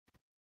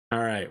All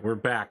right, we're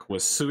back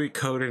with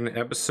Suikoden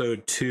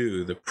Episode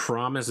 2, the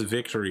promised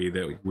victory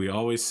that we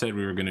always said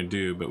we were going to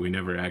do, but we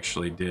never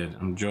actually did.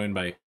 I'm joined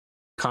by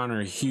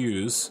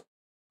ConorHughes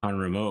on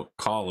remote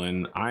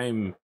call-in.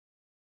 I'm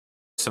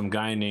some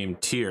guy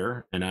named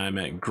Tyr, and I'm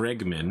at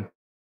Gregman.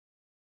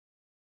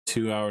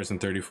 2 hours and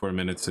 34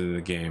 minutes into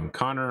the game.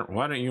 Connor,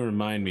 why don't you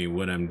remind me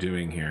what I'm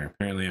doing here?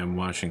 Apparently I'm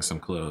washing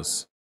some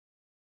clothes.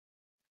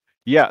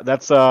 Yeah,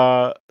 that's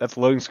a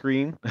loading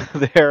screen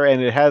there,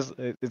 and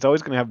it's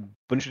always going to have a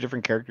bunch of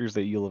different characters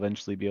that you'll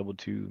eventually be able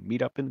to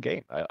meet up in the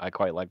game. I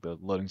quite like the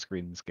loading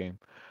screen in this game.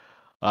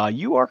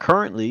 You are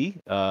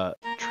currently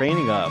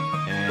training up,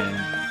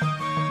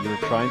 and you're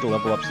trying to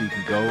level up so you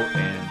can go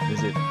and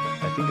visit,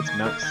 I think it's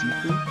Mount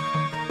Sifu,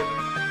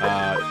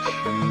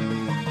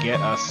 to get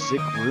a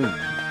sick rune.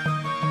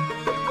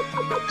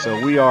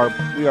 So we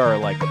are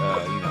like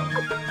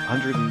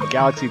 100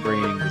 galaxy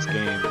braining this game,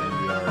 and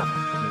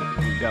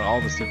we've got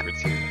all the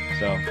secrets here.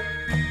 So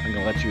I'm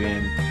gonna let you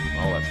in,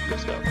 all that good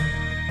stuff.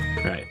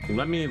 All right,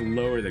 let me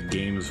lower the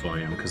game's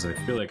volume because I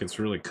feel like it's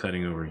really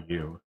cutting over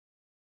you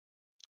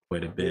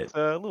quite a bit. It's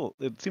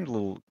it seems a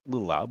little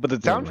loud, but the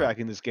soundtrack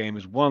in this game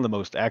is one of the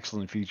most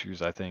excellent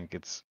features. I think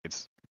it's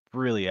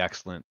really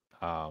excellent.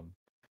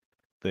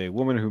 The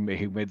woman who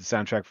made the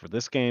soundtrack for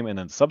this game and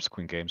then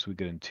subsequent games we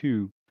get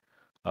into,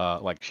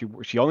 like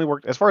she only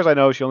worked, as far as I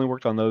know, she only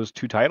worked on those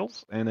 2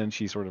 titles, and then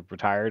she sort of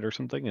retired or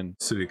something. And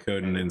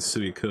Suikoden and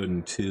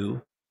Suikoden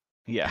 2.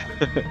 Yeah,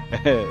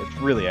 it's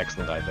really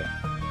excellent, I think.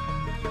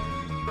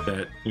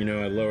 But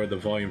I lowered the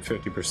volume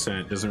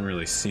 50%. Doesn't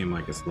really seem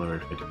like it's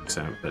lowered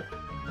 50%, but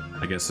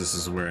I guess this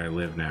is where I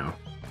live now.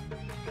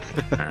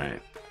 All right.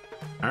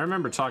 I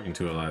remember talking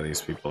to a lot of these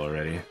people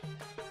already.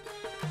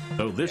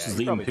 So this is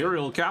the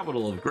imperial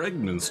capital of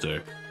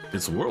Gregminster.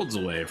 It's worlds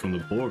away from the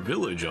poor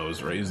village I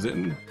was raised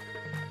in.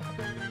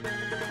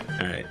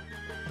 Alright.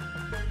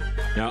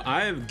 Now,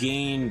 I have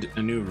gained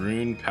a new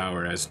rune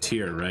power as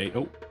Tyr, right?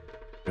 Oh,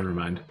 never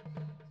mind.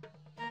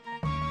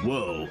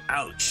 Whoa,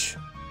 ouch.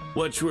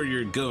 Watch where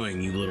you're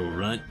going, you little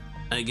runt.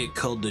 I get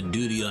called to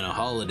duty on a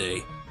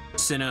holiday.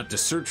 Sent out to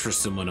search for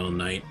someone all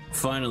night.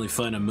 Finally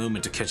find a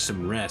moment to catch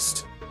some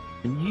rest.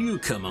 And you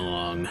come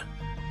along.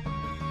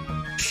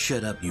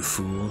 Shut up, you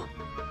fool.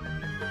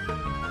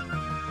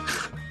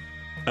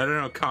 I don't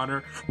know,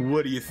 Connor.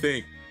 What do you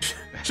think?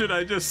 Should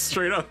I just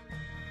straight up?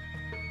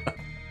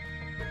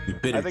 I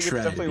think it's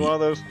definitely one of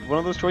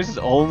those choices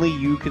only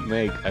you could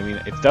make. I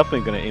mean, it's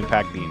definitely going to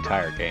impact the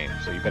entire game,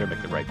 so you better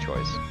make the right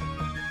choice.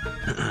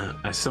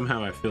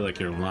 I feel like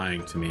you're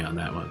lying to me on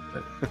that one,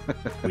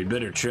 but we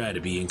better try to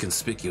be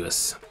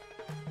inconspicuous.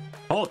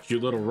 Halt, you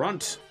little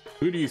runt!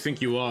 Who do you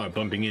think you are,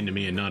 bumping into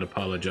me and not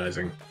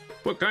apologizing?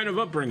 What kind of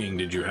upbringing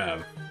did you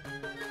have?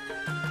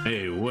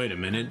 Hey, wait a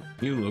minute.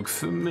 You look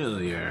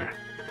familiar.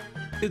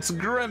 It's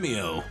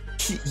Gremio.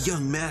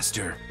 Young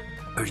master,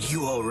 are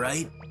you all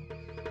right?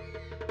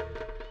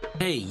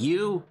 Hey,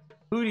 you.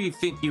 Who do you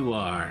think you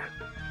are?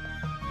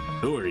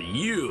 Who are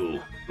you?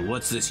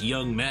 What's this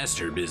young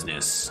master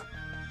business?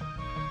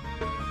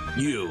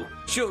 You,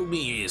 show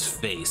me his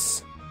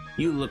face.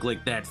 You look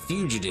like that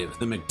fugitive,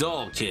 the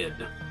McDowell kid.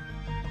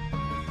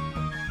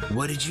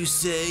 What did you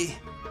say?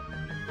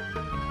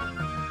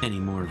 Any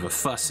more of a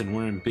fuss and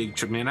we're in big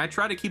trouble. Man, I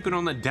try to keep it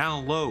on the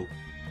down low.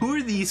 Who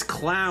are these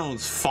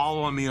clowns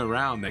following me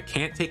around that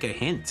can't take a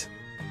hint?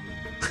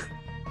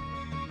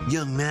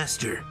 Young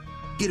master,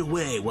 get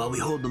away while we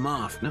hold them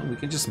off. No, we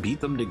can just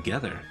beat them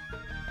together.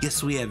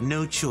 Guess we have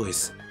no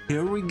choice.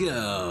 Here we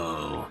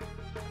go.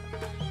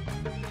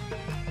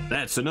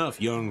 That's enough,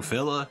 young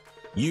fella.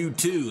 You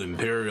too,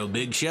 Imperial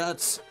Big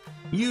Shots.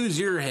 Use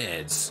your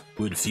heads.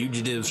 Would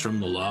fugitives from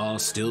the law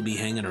still be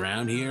hanging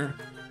around here?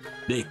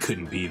 They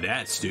couldn't be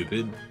that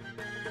stupid.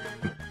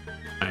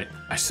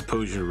 I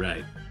suppose you're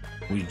right.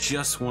 We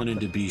just wanted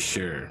to be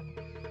sure.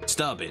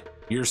 Stop it.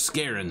 You're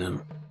scaring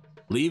them.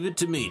 Leave it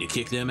to me to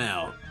kick them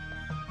out.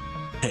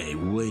 Hey,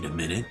 wait a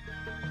minute.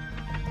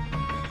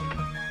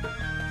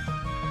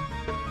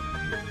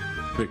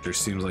 Victor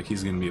seems like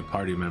he's going to be a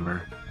party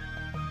member.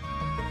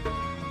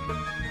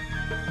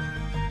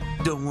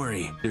 Don't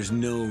worry. There's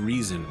no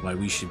reason why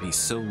we should be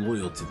so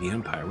loyal to the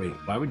Empire. Wait,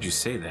 why would you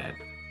say that?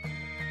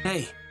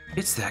 Hey,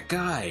 it's that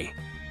guy.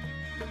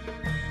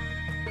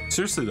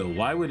 Seriously though,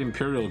 why would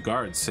Imperial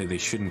Guards say they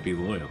shouldn't be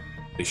loyal?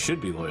 They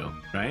should be loyal,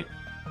 right?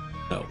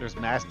 No. There's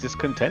mass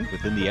discontent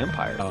within the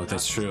Empire. Oh,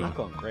 that's true. It's not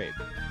going great.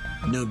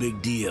 No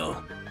big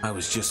deal. I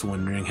was just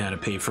wondering how to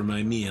pay for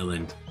my meal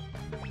and...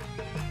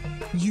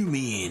 You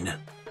mean...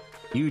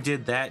 You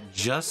did that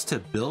just to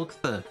bilk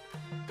the...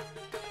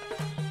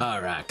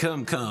 Alright,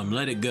 come,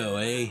 let it go,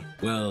 eh?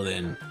 Well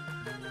then,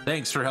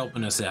 thanks for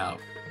helping us out.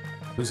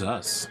 Who's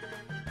us?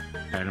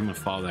 Alright, I'm gonna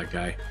follow that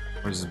guy.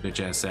 Where's this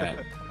bitch ass at?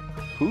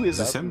 Who is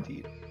this him?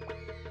 Indeed.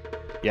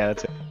 Yeah,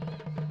 that's it.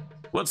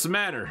 What's the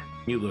matter?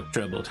 You look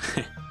troubled.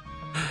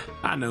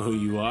 I know who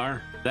you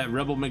are. That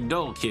rebel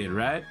McDowell kid,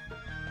 right?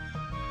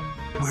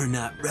 We're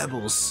not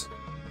rebels.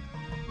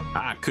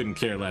 I couldn't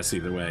care less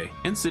either way.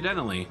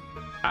 Incidentally,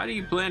 how do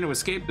you plan to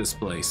escape this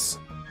place?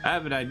 I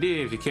have an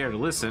idea if you care to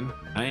listen.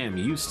 I am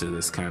used to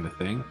this kind of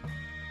thing.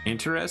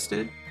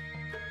 Interested?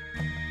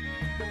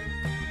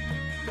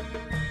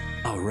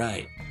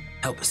 Alright,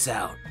 help us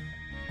out.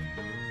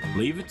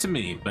 Leave it to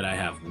me, but I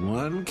have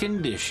one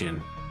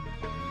condition.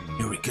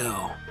 Here we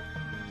go.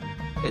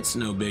 It's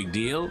no big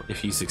deal.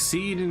 If you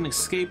succeed in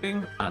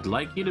escaping, I'd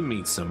like you to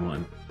meet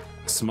someone.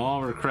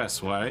 Small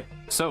request, right?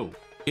 So,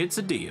 it's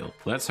a deal.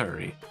 Let's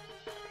hurry.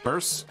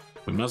 First,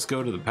 we must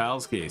go to the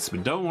palace gates,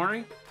 but don't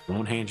worry, I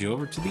won't hand you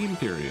over to the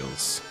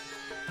Imperials.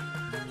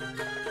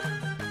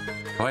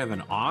 Oh, I have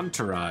an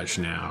entourage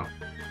now.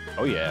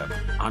 Oh yeah.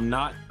 I'm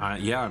not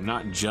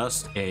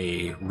just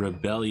a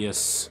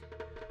rebellious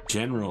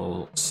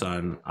general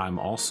son. I'm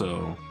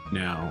also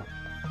now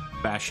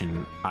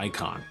fashion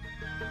icon.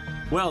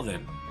 Well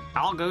then,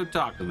 I'll go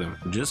talk to them.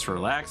 Just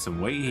relax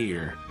and wait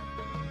here.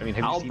 I mean,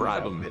 have I'll you seen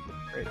bribe that them. outfit?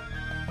 Great.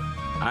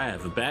 I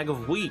have a bag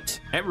of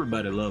wheat.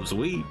 Everybody loves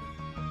wheat.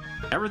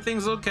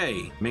 Everything's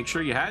okay. Make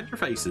sure you hide your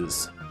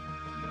faces.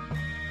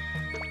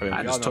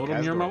 I just told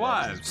them you're my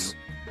wives.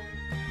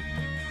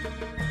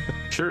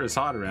 Sure is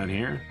hot around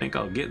here. Think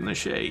I'll get in the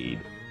shade.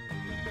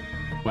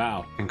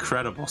 Wow,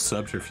 incredible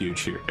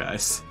subterfuge here,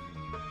 guys.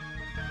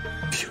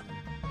 Phew.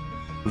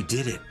 We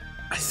did it.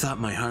 I thought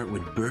my heart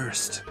would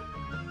burst.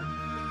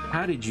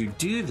 How did you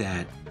do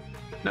that?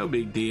 No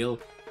big deal.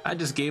 I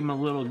just gave him a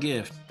little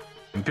gift.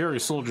 Imperial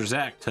soldiers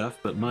act tough,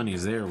 but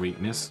money's their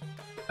weakness.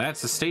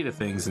 That's the state of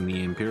things in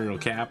the Imperial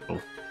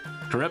capital.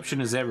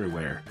 Corruption is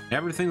everywhere.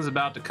 Everything's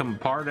about to come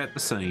apart at the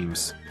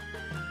seams.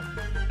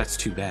 That's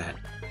too bad.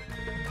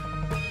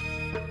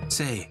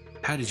 Say,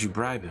 how did you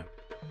bribe him?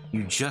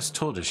 You just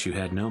told us you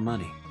had no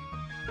money.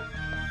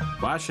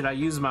 Why should I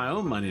use my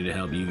own money to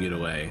help you get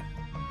away?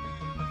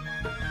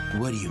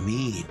 What do you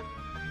mean?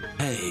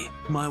 Hey,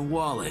 my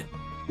wallet.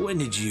 When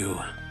did you...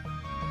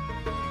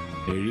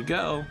 Here you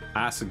go.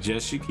 I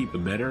suggest you keep a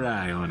better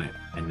eye on it.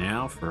 And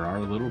now for our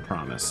little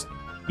promise.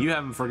 You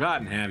haven't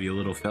forgotten, have you,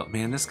 little felt?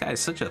 Man, this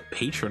guy's such a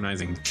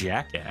patronizing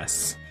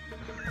jackass.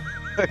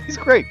 He's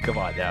great. Come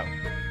on now.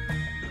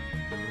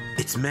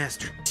 It's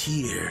Master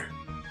Tyr.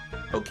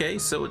 Okay,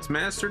 so it's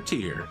Master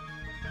Tyr.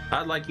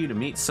 I'd like you to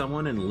meet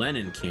someone in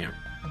Lenin camp.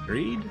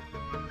 Agreed?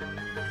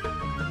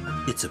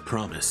 It's a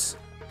promise.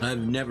 I've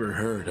never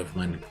heard of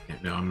Lenin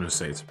camp. No, I'm gonna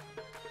say it's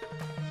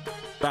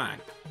fine.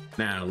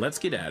 Now let's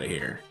get out of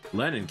here.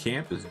 Lenin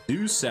camp is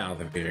due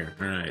south of here.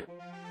 All right.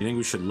 You think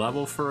we should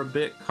level for a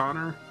bit,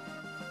 Connor?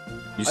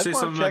 You say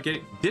something about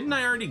getting... Didn't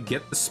I already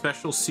get the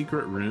special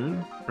secret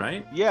rune,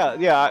 right?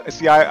 Yeah.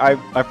 See,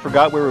 I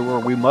forgot where we were.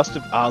 We must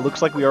have...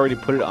 looks like we already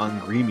put it on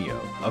Gremio.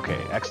 Okay,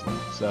 excellent.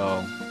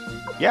 So,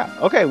 yeah.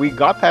 Okay, we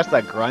got past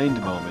that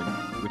grind moment,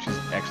 which is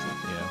excellent.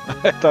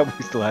 Yeah. I thought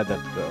we still had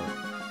that to go.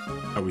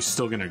 Are we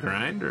still going to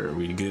grind, or are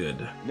we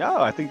good? No,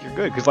 I think you're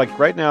good. Because, like,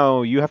 right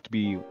now, you have to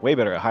be way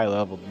better at high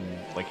level than,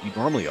 like, you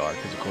normally are.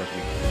 Because, of course,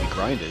 we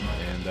grinded.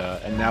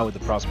 And now with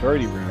the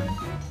Prosperity rune...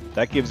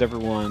 That gives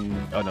everyone...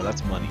 Oh, no,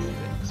 that's money, I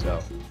think. So...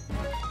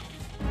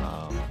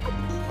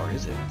 or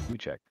is it? Let me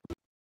check.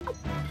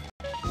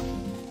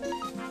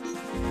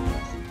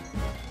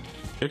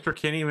 Victor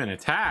can't even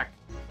attack.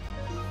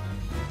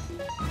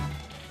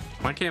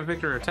 Why can't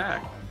Victor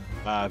attack?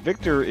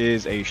 Victor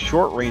is a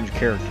short-range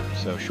character.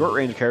 So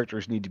short-range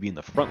characters need to be in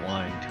the front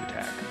line to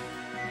attack.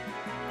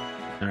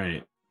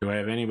 Alright. Do I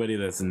have anybody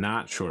that's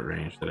not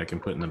short-range that I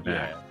can put in the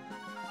back? Yeah.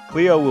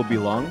 Cleo will be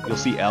long. You'll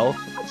see L,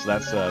 so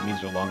that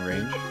means they're long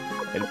range.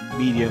 And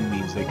medium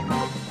means they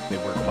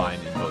work fine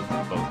in both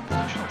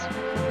positions.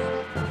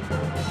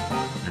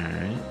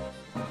 Alright.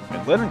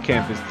 And Lenin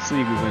Camp is the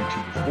city we went to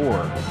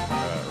before,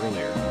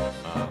 earlier.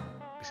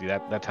 You see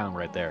that town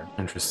right there.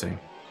 Interesting.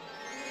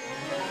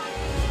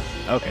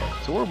 Okay,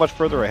 so we're much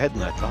further ahead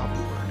than I thought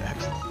we were.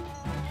 Excellent.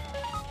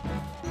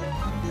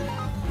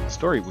 The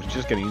story was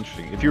just getting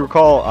interesting. If you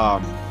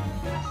recall,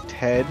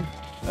 Ted...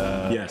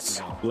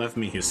 yes, left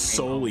me his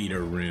Soul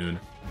Eater rune.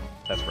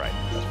 That's right,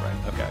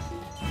 okay.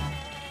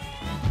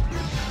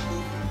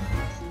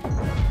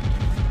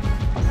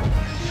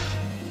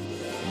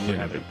 You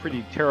had a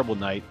pretty terrible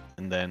night,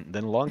 and then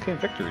along came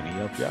Victor, and he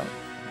helped you out.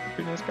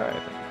 Pretty nice guy, I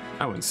think.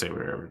 I wouldn't say we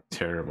were having a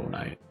terrible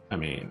night. I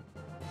mean,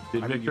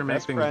 did Victor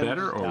make things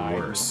better or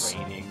worse?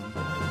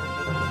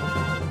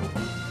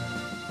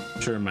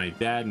 Sure, my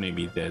dad may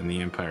be dead and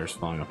the Empire's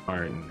falling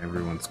apart and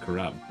everyone's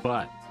corrupt,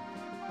 but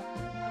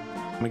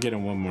I'm gonna get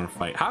in one more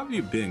fight. How have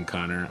you been,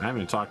 Connor? I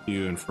haven't talked to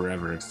you in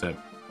forever, except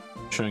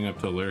showing up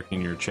to lurk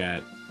in your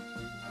chat.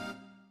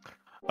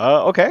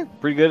 Okay,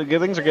 pretty good.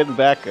 Good things are getting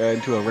back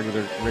into a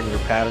regular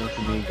pattern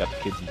for me. Got the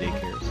kids in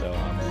daycare, so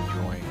I'm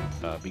enjoying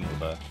being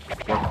able to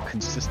work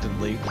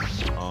consistently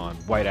on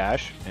White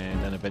Ash,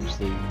 and then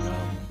eventually,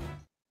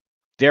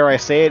 dare I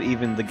say it,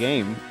 even the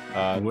game.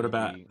 What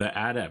about the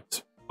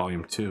Adept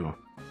Volume 2?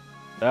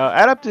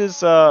 Adept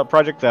is a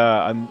project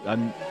that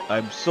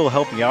I'm still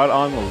helping out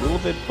on a little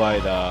bit,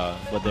 but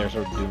they're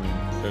sort of doing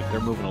they're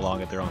moving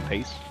along at their own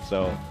pace.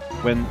 So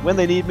when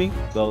they need me,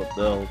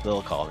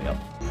 they'll call me up.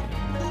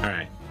 All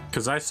right,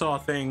 because I saw a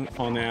thing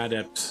on the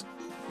Adept.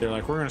 They're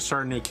like, we're gonna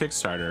start a new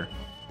Kickstarter,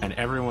 and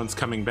everyone's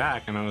coming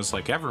back, and I was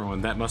like,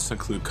 everyone, that must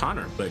include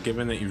Connor. But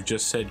given that you've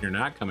just said you're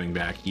not coming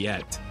back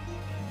yet,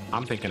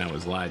 I'm thinking I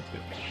was lied to.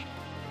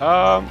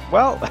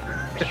 Well,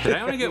 did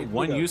I only get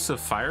one use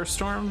of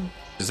Firestorm?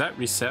 Does that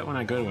reset when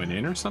I go to an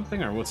inn or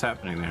something, or what's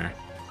happening there?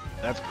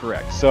 That's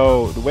correct.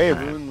 So the way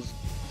runes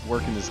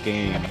work in this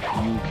game,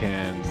 you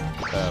can,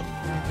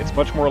 it's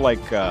much more like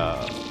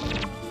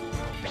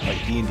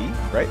D&D,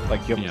 right?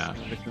 Like you have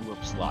a fixed number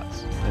of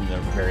slots, and they're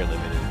very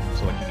limited.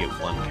 So like you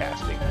get one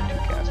casting or two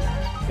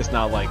castings. It's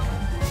not like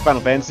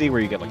Final Fantasy where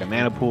you get like a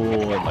mana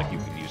pool and like you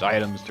can use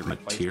items to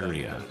replace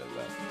materia.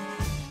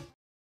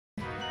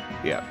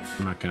 Yeah.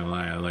 I'm not gonna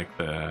lie, I like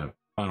the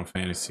Final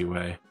Fantasy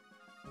way.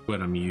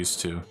 What I'm used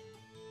to.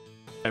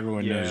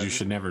 Everyone knows you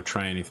should never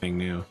try anything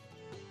new.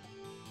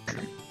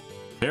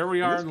 Here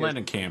we are in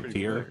Lennekamp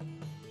here.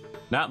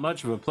 Not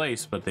much of a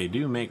place, but they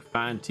do make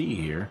fine tea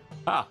here.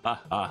 Ha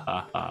ha ha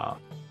ha ha.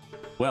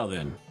 Well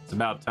then, it's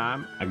about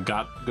time I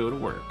got to go to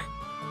work.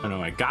 Oh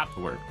no, I got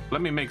to work.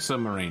 Let me make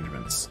some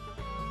arrangements.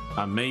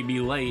 I may be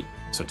late,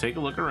 so take a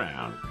look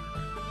around.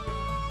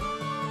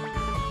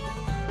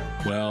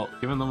 Well,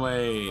 given the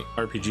way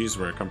RPGs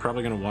work, I'm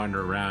probably gonna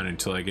wander around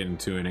until I get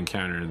into an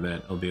encounter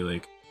that will be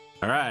like,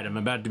 alright, I'm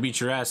about to beat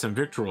your ass, and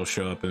Victor will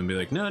show up and be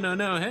like, no, no,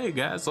 no, hey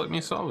guys, let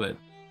me solve it.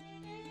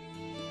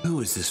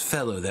 Who is this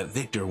fellow that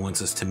Victor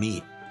wants us to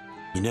meet?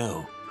 You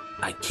know,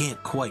 I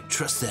can't quite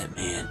trust that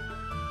man.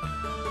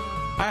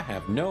 I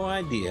have no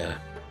idea.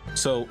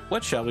 So,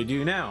 what shall we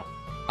do now?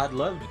 I'd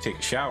love to take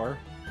a shower.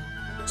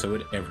 So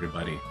would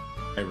everybody.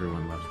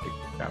 Everyone loves taking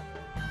a shower.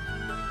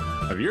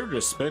 If you're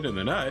just spending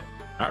the night,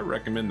 I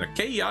recommend the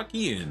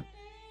Keiyaki Inn.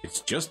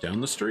 It's just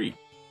down the street.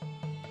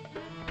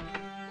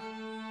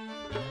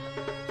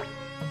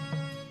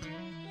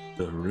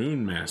 The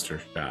Rune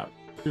Master Shop.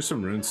 Do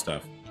some rune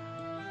stuff.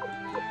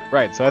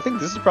 Right, so I think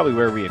this is probably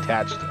where we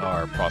attached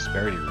our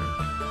prosperity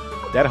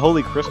rune. That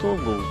holy crystal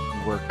will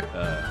work,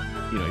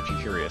 you know, if you're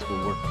curious,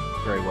 will work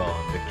very well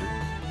on Victor.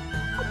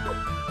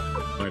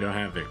 Well, I don't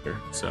have Victor,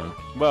 so...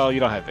 Well, you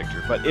don't have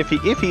Victor, but if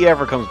he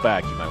ever comes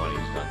back, you might want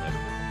to use Gunman.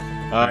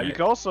 Right. You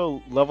can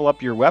also level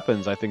up your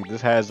weapons. I think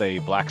this has a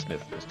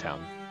blacksmith in this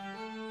town.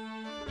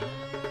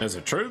 Is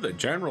it true that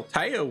General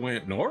Teo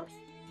went north?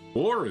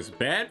 War is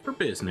bad for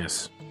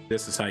business.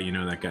 This is how you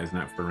know that guy's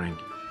not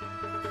Ferengi.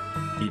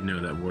 He'd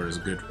know that war is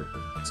good for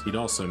business. He'd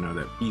also know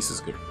that peace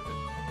is good for business.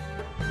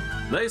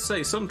 They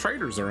say some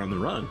traitors are on the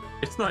run.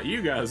 It's not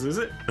you guys, is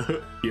it?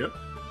 Yep.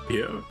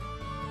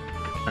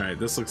 Alright,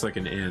 this looks like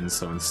an inn,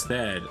 so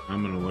instead,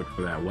 I'm gonna look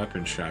for that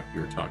weapon shop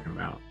you were talking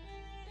about.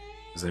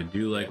 Because I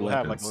do like weapons.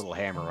 Have like a little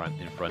hammer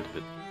in front of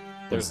it.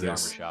 There's the armor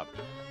shop.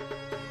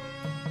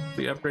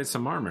 We upgrade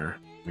some armor.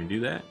 Can we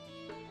do that?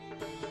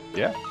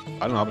 Yeah. I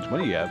don't know how much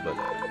money you have, but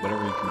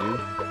whatever you can do.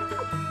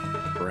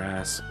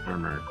 Brass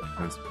armor,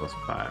 defense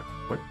 +5.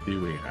 What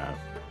do we have?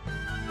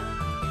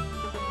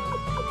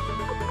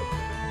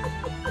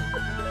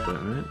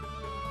 Equipment.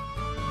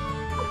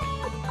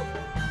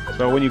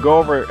 So when you go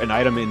over an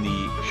item in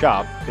the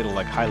shop, it'll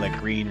like highlight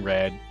green,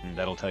 red, and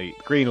that'll tell you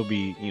green will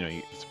be, you know,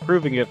 it's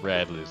improving it.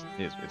 Red is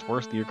it's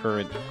worse than your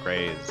current.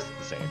 Gray is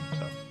the same.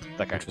 So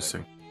that kind of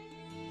thing.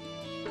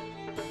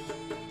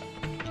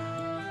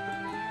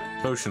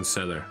 Potion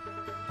seller,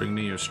 bring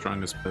me your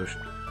strongest potion.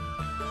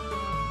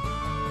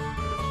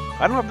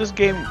 I don't know if this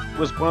game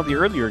was one of the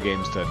earlier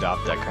games to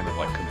adopt that kind of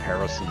like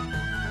comparison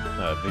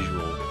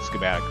visual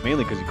schematic,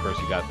 mainly because of course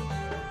you got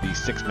these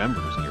 6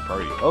 members in your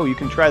party. Oh, you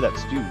can try that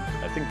stew.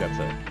 I think that's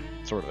a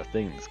sort of a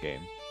thing in this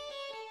game.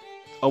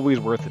 It's always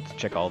worth it to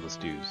check all the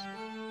stews.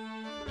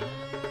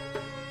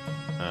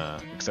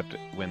 Except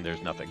when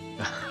there's nothing.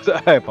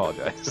 I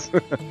apologize.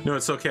 No,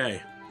 it's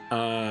okay.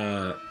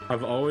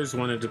 I've always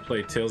wanted to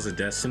play Tales of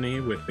Destiny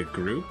with the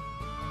group.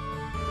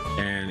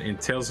 And in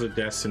Tales of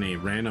Destiny,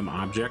 random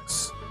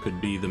objects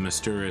could be the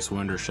mysterious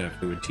wonder chef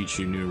who would teach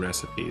you new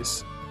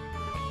recipes.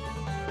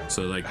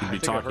 So like you'd be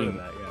talking,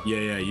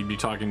 you'd be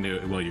talking to,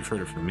 well, you've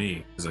heard it from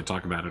me because I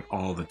talk about it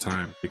all the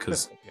time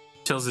because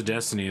Tales of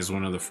Destiny is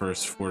one of the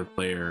first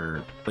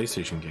 4-player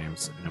PlayStation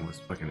games and it was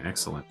fucking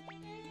excellent.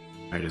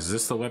 All right, is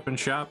this the weapon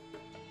shop?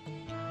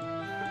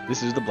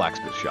 This is the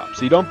blacksmith shop.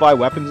 So you don't buy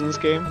weapons in this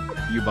game.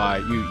 You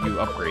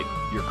upgrade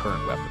your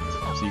current weapons.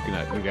 So you can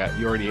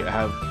you already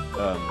have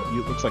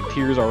it looks like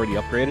tier's already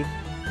upgraded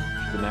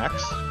to the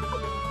max.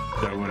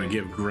 Do I want to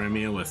give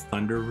Gremia a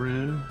Thunder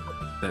Rune?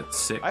 That's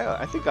sick.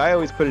 I think I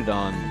always put it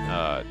on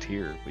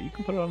tier, but you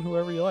can put it on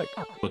whoever you like.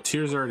 Well,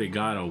 tier's already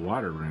got a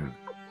Water Rune.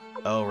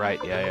 Oh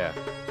right, yeah.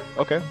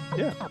 Okay,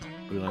 yeah.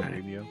 Put it on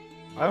Gremio.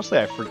 Honestly,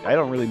 I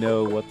don't really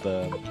know what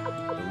the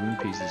rune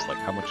pieces like,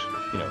 how much,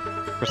 you know,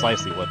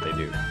 precisely what they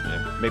do. You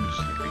know, maybe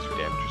just increase your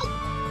damage or something.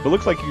 But it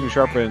looks like you can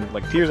sharpen,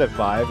 like, tier's at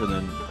 5 and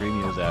then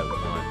Gremio's at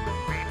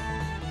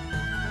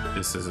 1.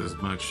 This is as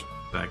much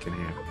as I can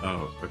handle.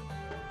 Oh, okay.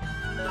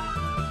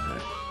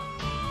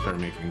 Start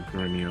making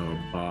Gremio a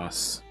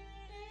boss.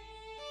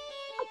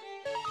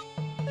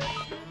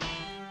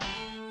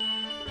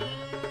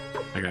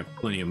 I got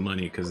plenty of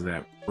money because of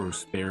that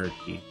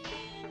prosperity.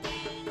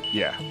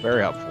 Yeah,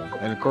 very helpful.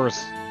 And of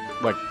course,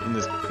 like in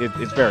this,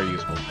 it's very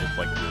useful. It's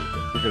like really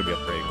good. You're gonna be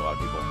upgrading a lot of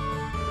people.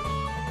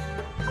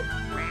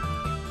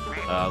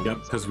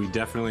 Yep, because we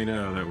definitely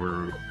know that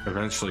we're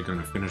eventually going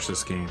to finish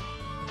this game.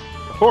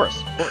 Of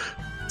course.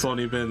 It's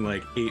only been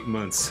like 8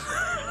 months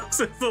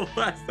since the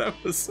last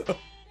episode.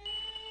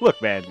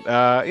 Look, man,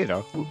 you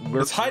know,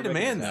 it's high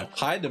demand though.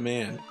 High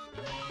demand.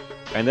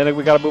 And then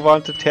we got to move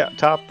on to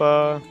top.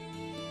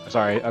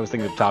 Sorry, I was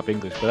thinking of Top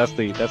English, but that's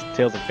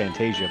Tales of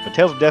Fantasia. But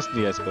Tales of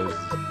Destiny, I suppose, is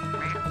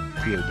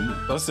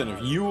POD. Listen,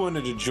 if you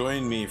wanted to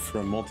join me for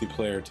a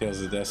multiplayer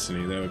Tales of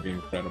Destiny, that would be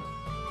incredible.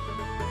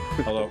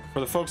 Although, for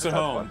the folks at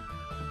home,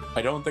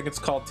 I don't think it's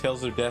called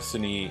Tales of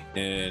Destiny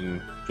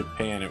in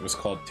Japan. It was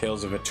called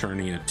Tales of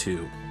Eternia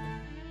 2.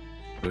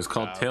 It was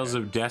called Tales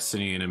of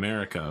Destiny in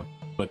America,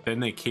 but then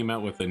they came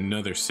out with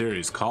another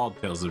series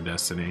called Tales of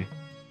Destiny.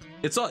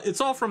 It's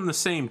all from the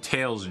same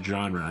Tales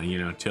genre, you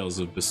know, Tales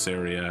of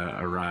Berseria,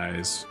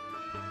 Arise,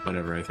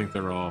 whatever. I think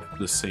they're all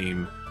the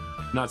same,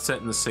 not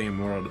set in the same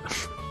world.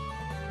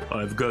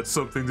 I've got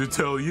something to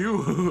tell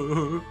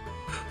you.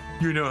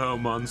 You know how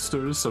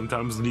monsters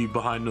sometimes leave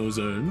behind those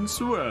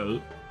urns?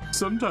 Well,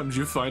 sometimes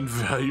you find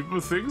valuable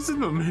things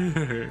in them.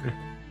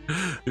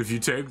 If you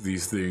take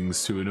these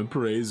things to an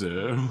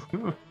appraiser.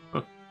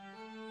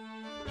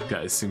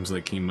 Guy seems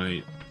like he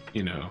might,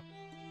 you know,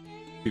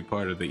 be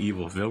part of the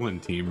evil villain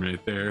team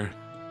right there.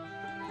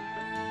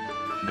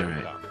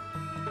 Alright.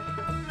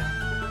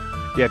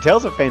 Yeah,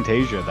 Tales of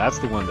Fantasia, that's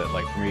the one that,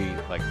 like, for me,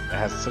 like,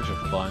 has such a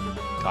fun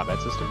combat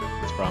system.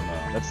 It's from,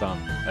 that's on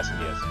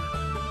SNES.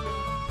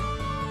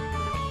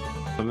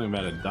 Something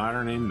about a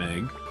daughter named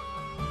Meg.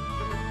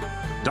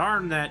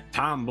 Darn that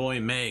tomboy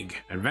Meg.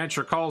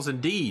 Adventure calls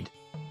indeed.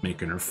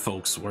 Making her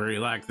folks worry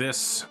like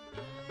this.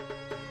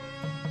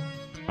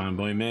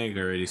 Tomboy Meg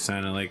already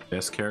sounded like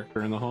best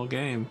character in the whole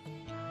game.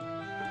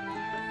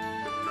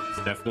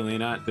 It's definitely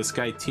not this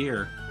guy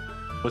Tyr.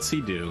 What's he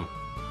do?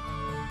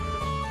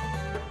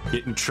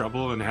 Get in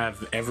trouble and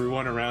have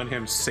everyone around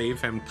him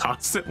save him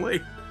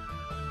constantly?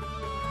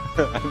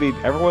 I mean,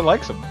 everyone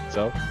likes him,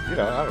 so, you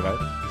know, I don't know.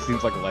 He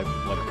seems like a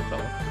likable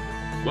fellow.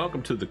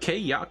 Welcome to the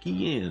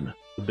Kayaki Inn.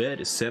 The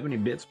bed is 70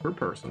 bits per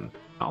person.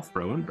 I'll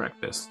throw in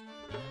breakfast.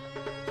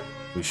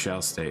 We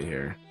shall stay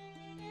here.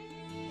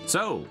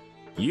 So,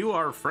 you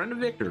are a friend of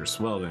Victor's.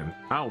 Well then,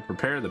 I will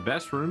prepare the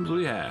best rooms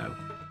we have.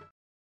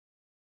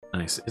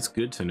 Nice. It's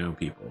good to know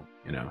people,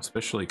 you know,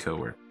 especially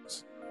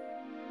coworkers.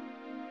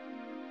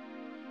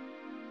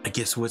 I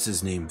guess what's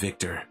his name,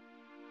 Victor,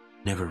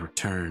 never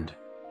returned.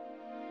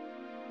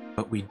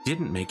 But we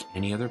didn't make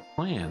any other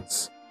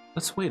plans.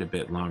 Let's wait a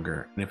bit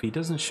longer, and if he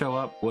doesn't show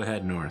up, we'll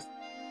head north.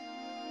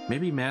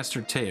 Maybe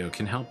Master Teo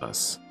can help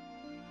us.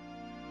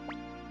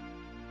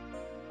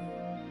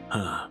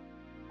 Huh.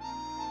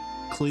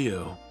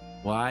 Cleo,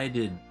 why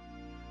did...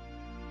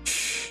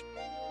 Shh.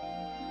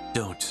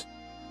 Don't.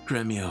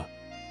 Gremio.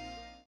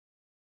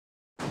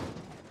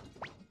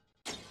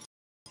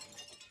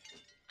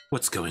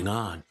 What's going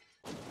on?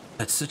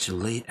 At such a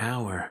late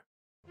hour.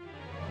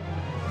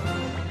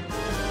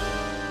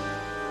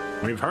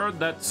 We've heard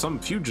that some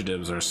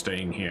fugitives are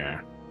staying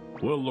here.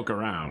 We'll look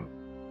around.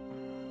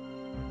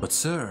 But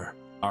sir,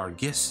 our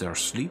guests are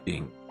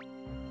sleeping.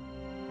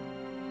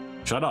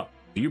 Shut up.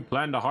 Do you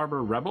plan to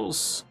harbor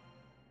rebels?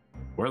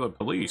 We're the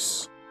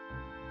police.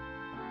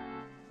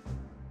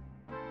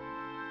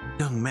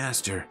 Young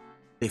master,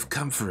 they've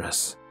come for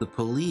us. The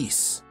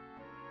police.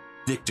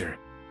 Victor,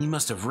 he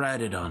must have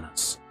ratted on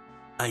us.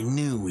 I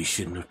knew we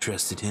shouldn't have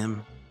trusted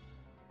him.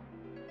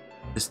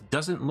 This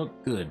doesn't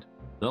look good.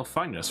 They'll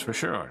find us for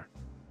sure.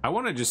 I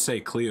want to just say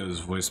Cleo's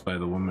voiced by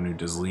the woman who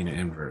does Lena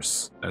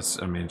Inverse.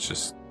 That's, I mean, it's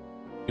just,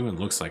 even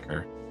looks like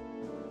her.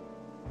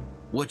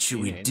 What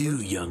should we do,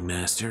 young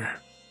master?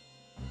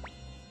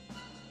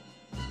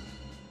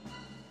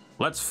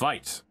 Let's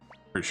fight.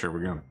 Pretty sure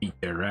we're gonna beat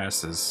their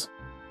asses.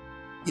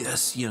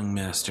 Yes, young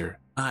master.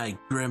 I,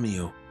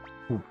 Gremio,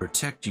 will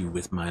protect you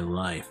with my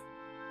life.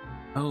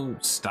 Oh,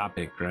 stop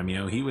it,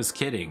 Gremio. He was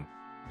kidding.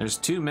 There's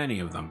too many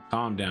of them.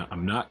 Calm down.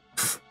 I'm not...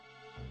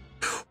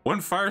 One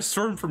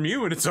firestorm from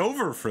you and it's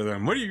over for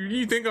them. What do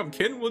you think I'm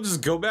kidding? We'll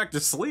just go back to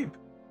sleep.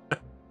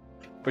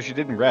 But you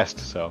didn't rest,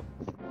 so...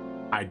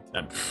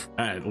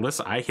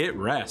 Listen, I hit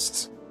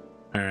rest.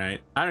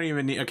 Alright. I don't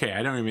even need... Okay,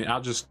 I don't even...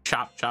 I'll just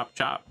chop, chop,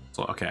 chop.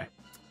 So, okay.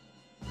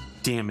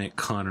 Damn it,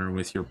 Connor,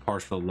 with your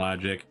partial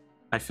logic.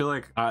 I feel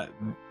like...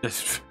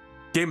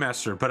 Game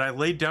Master, but I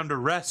laid down to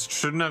rest.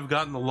 Shouldn't have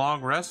gotten the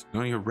long rest.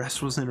 No, your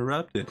rest was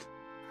interrupted.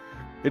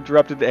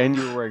 Interrupted and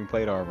you were wearing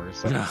plate armor,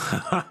 so...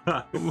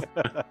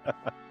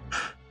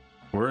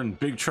 We're in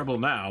big trouble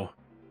now.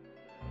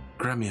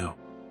 Gremio,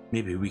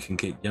 maybe we can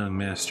get young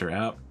master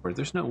out where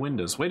there's no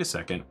windows. Wait a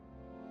second.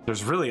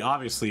 There's really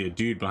obviously a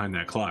dude behind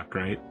that clock,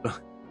 right?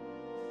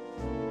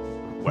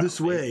 Well,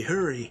 this way,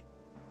 hurry.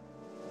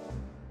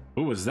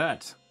 Who was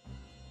that?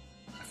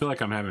 I feel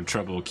like I'm having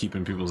trouble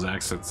keeping people's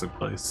accents in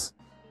place.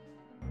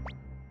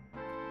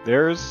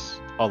 There's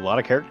a lot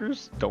of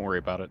characters. Don't worry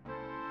about it.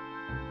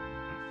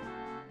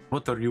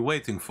 What are you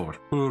waiting for?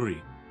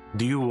 Hurry.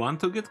 Do you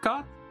want to get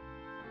caught?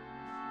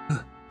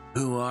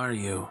 Who are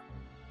you?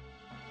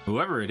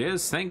 Whoever it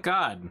is, thank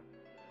God.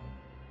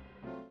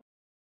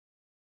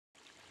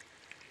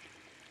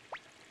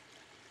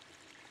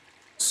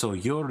 So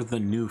you're the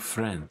new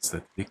friends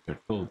that Victor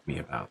told me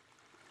about.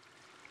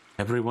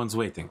 Everyone's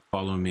waiting.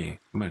 Follow me.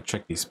 I'm gonna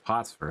check these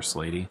pots first,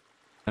 lady.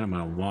 Then I'm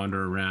gonna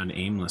wander around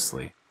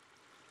aimlessly.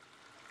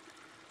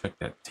 Check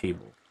that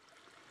table.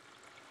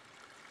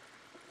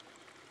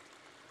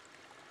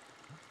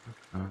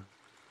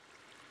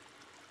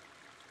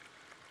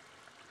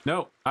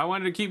 No, I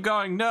wanted to keep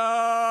going.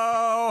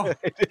 No!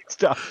 It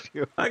stopped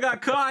you. I got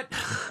caught!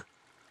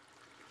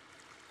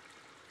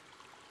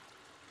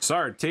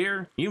 Sorry,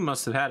 Tyr. You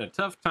must have had a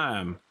tough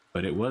time,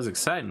 but it was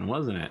exciting,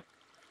 wasn't it?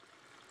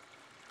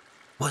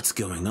 What's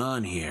going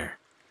on here?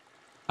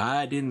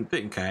 I didn't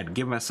think I'd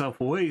give myself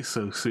away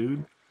so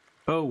soon.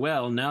 Oh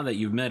well, now that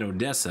you've met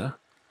Odessa.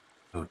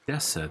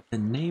 Odessa, the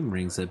name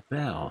rings a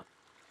bell.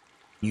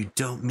 You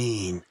don't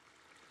mean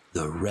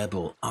the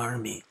Rebel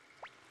Army?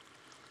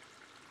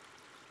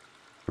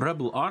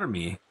 Rebel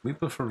Army? We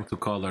prefer to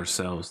call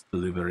ourselves the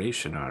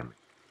Liberation Army.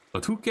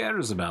 But who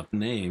cares about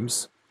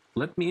names?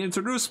 Let me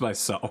introduce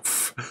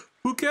myself.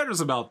 Who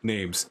cares about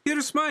names?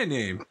 Here's my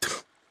name.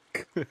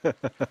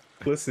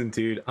 Listen,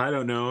 dude, I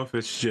don't know if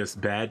it's just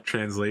bad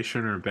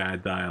translation or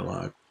bad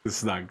dialogue. This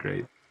is not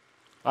great.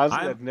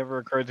 Honestly, that never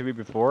occurred to me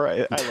before.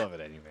 I love it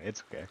anyway.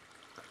 It's okay.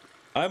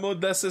 I'm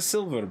Odessa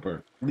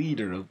Silverberg,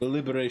 leader of the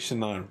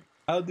Liberation Army.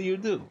 How do you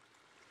do?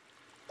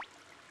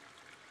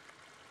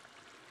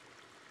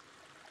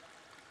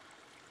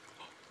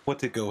 What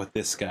to go with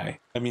this guy?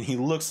 I mean, he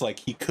looks like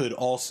he could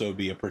also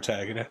be a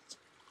protagonist.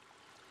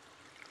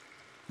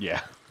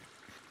 Yeah.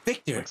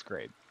 Victor, Looks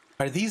great.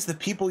 are these the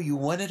people you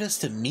wanted us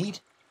to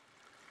meet?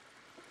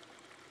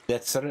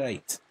 That's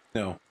right.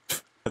 No,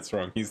 that's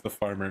wrong. He's the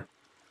farmer.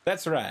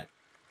 That's right.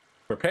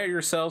 Prepare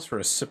yourselves for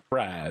a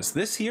surprise.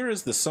 This here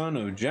is the son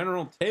of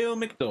General Teo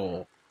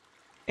McDowell,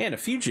 and a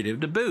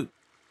fugitive to boot.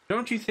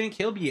 Don't you think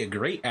he'll be a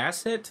great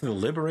asset to the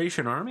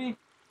Liberation Army?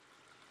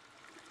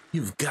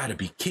 You've got to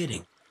be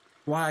kidding.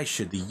 Why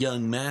should the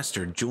young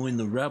master join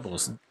the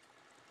rebels?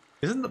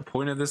 Isn't the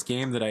point of this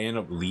game that I end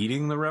up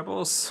leading the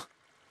rebels?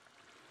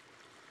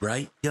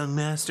 Right, young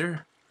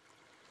master?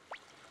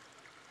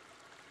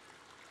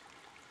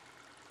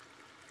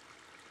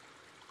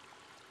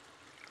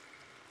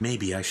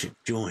 Maybe I should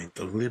join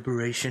the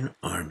Liberation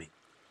Army.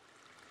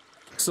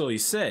 So he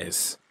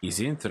says he's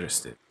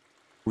interested.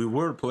 We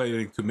were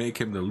planning to make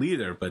him the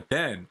leader, but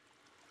then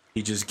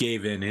he just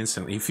gave in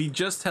instantly. If he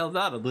just held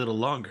out a little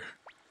longer.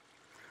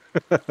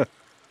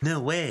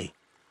 No way.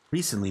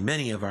 Recently,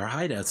 many of our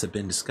hideouts have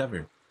been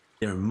discovered.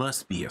 There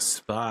must be a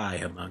spy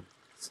among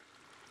us.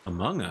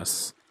 Among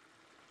us?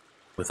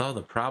 With all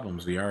the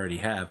problems we already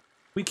have,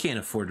 we can't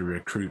afford to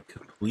recruit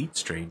complete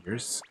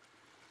strangers.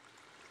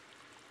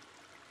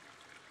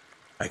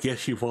 I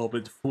guess you've all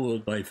been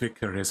fooled by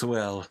Victor as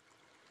well.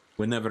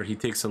 Whenever he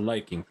takes a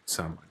liking to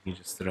someone, he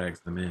just drags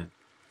them in.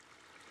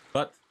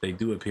 But they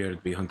do appear to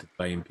be hunted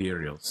by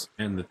Imperials,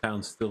 and the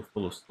town's still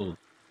full of soldiers.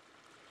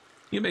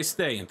 You may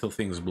stay until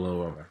things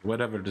blow over.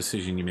 Whatever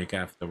decision you make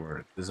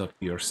afterward is up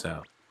to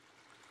yourself.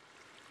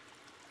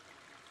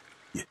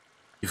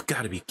 You've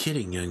got to be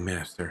kidding, young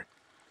master.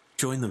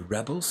 Join the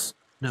rebels?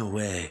 No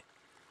way.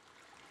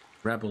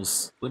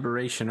 Rebels,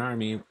 Liberation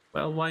Army,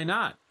 well, why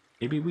not?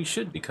 Maybe we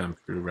should become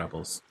true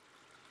rebels.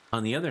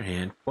 On the other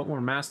hand, what will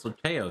Master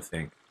Teo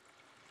think?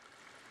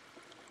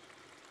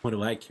 What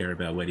do I care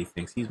about what he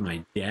thinks? He's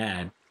my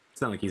dad.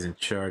 It's not like he's in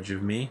charge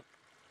of me.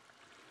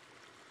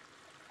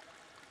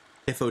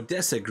 If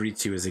Odessa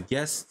greets you as a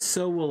guest,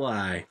 so will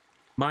I.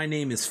 My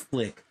name is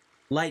Flick,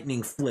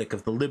 Lightning Flick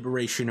of the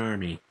Liberation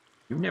Army.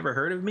 You've never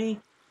heard of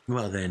me?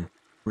 Well then,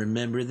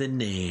 remember the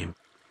name.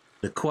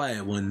 The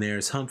quiet one there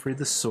is Humphrey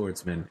the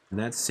Swordsman, and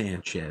that's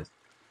Sanchez.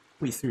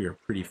 We three are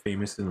pretty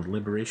famous in the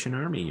Liberation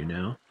Army, you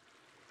know.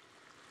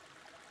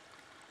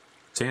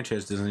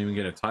 Sanchez doesn't even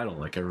get a title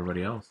like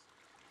everybody else.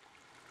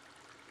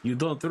 You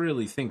don't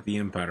really think the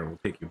Empire will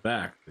take you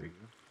back, do you?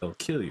 They'll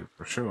kill you,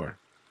 for sure.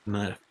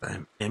 Not if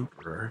I'm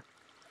Emperor.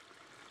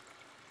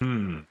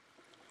 Not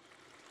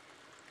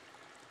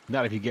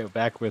if you get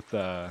back with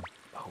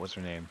what's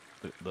her name?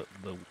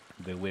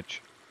 The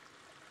witch.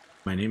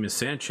 My name is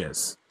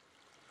Sanchez.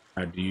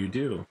 How do you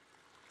do?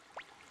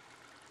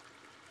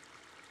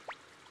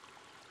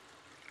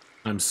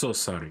 I'm so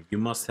sorry. You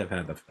must have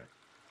had a fight.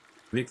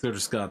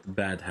 Victor's got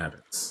bad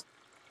habits.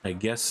 I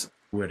guess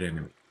we're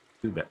enemies.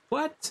 Too bad.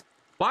 What?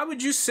 Why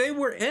would you say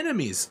we're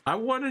enemies? I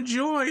want to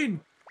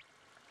join.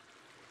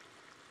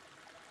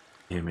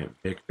 Damn it,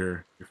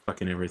 Victor. You're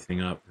fucking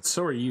everything up. And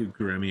so are you,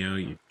 Gremio,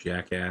 you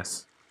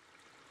jackass.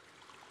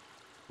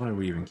 Why do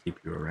we even keep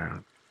you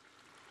around?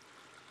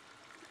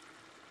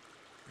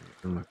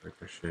 Doesn't look like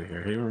there's shit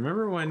here. Hey,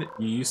 remember when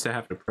you used to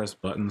have to press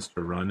buttons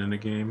to run in a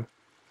game?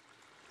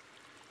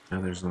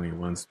 Now there's only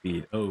one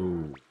speed.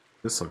 Oh,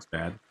 this looks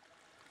bad.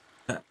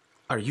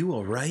 Are you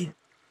alright?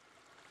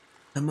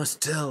 I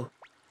must tell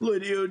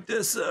Lady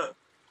Odessa.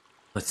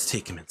 Let's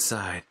take him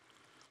inside.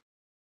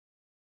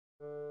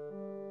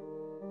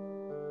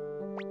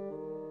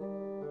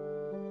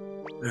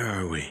 Where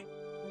are we?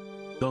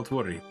 Don't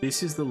worry,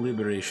 this is the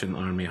Liberation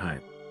Army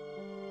hype.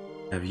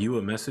 Have you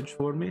a message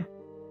for me?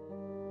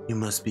 You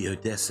must be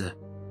Odessa.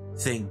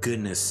 Thank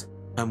goodness.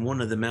 I'm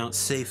one of the Mount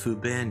Seifu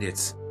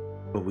bandits.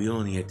 But we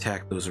only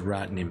attacked those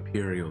rotten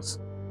Imperials.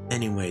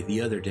 Anyway,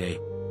 the other day,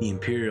 the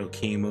Imperial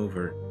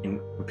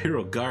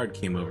Guard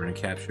came over and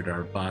captured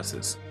our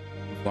bosses,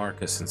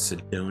 Varkas and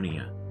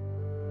Sidonia.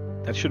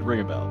 That should ring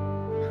a bell.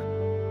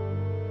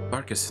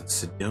 Varkas and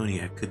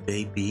Sidonia, could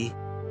they be?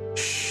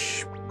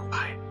 Shh, be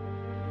quiet.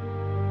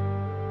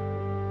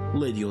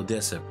 Lady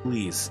Odessa,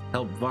 please,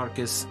 help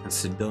Varkas and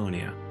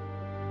Sidonia.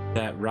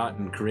 That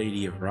rotten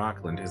Grady of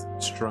Rockland has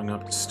been strung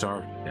up to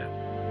starve to death.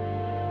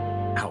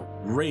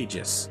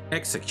 Outrageous!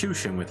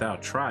 Execution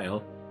without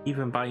trial,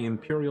 even by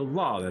Imperial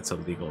law, that's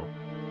illegal.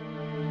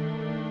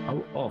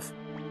 How awful.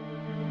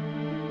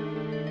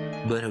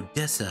 But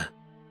Odessa,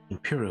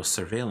 Imperial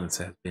surveillance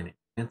has been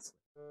intense.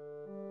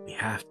 We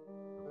have to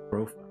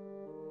profile.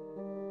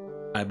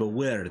 I'm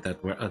aware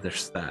that we're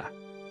understaffed.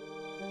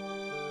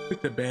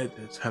 But the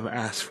bandits have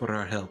asked for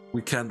our help.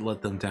 We can't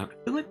let them down.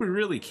 I feel like we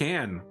really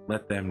can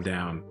let them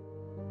down.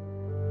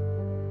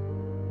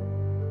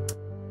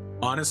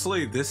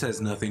 Honestly, this has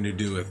nothing to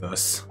do with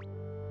us.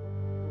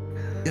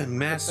 Young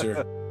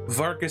Master,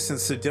 Varkas and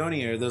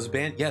Sidonia are those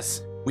band.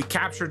 Yes, we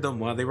captured them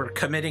while they were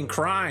committing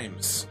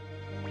crimes.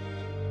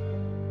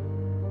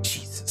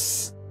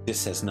 Jesus,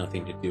 this has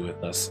nothing to do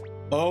with us.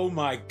 Oh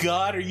my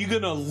God, are you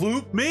gonna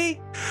loop me?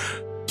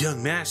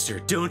 Young Master,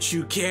 don't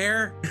you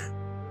care?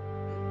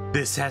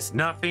 This has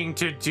nothing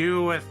to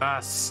do with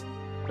us.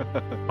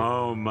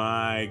 Oh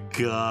my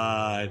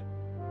God.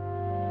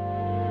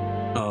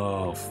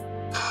 Oh.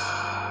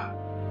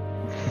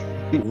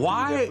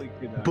 Why?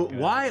 But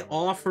why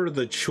offer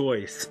the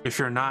choice if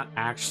you're not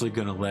actually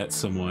going to let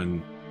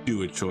someone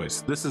do a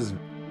choice? This is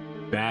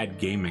bad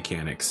game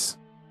mechanics.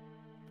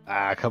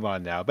 Ah, come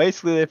on now.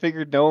 Basically, they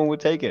figured no one would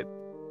take it.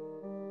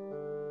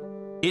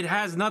 It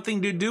has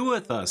nothing to do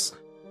with us.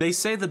 They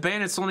say the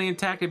bandits only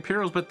attacked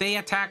Imperials, but they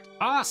attacked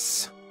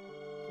us.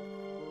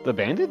 The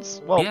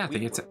bandits? Well, yeah,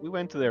 we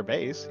went to their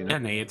base, you know?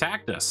 And they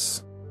attacked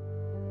us.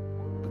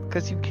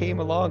 Because you came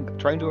along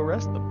trying to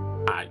arrest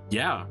them.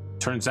 Yeah.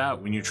 Turns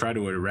out when you try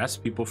to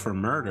arrest people for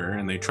murder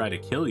and they try to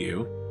kill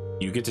you,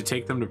 you get to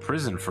take them to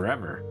prison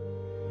forever.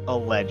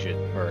 Alleged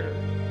murder.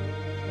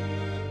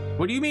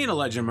 What do you mean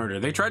alleged murder?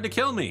 They tried to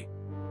kill me.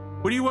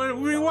 What do you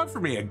want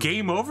from me? A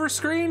game over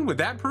screen? Would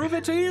that prove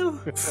it to you?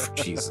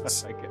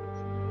 Jesus. I guess.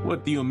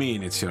 What do you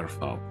mean it's your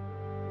fault?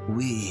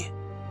 We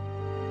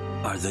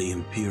are the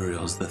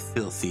Imperials, the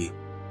filthy,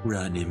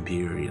 rotten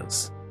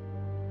Imperials.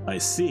 I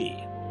see.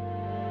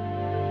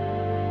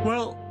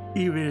 Well,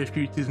 even if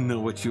you didn't know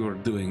what you were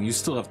doing, you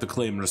still have to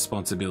claim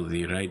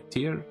responsibility, right,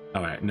 Tyr?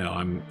 Alright, no,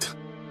 I'm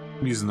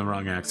using the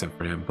wrong accent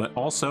for him. But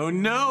also,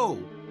 no!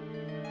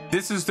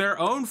 This is their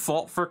own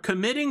fault for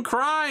committing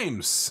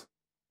crimes!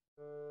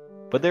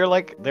 But they're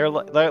like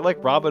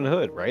Robin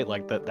Hood, right?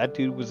 Like that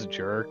dude was a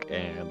jerk,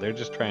 and they're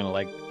just trying to,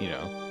 like, you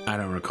know. I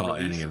don't recall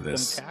any of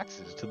this.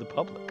 Taxes to the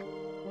public.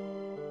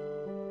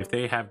 If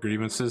they have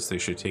grievances, they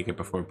should take it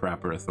before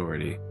proper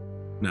authority,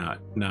 not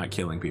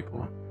killing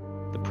people.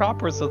 The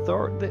proper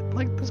authority,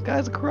 like, this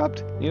guy's a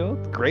corrupt, you know.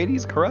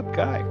 Grady's a corrupt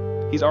guy.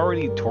 He's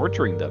already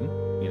torturing them,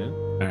 you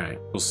know. All right,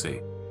 we'll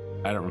see.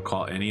 I don't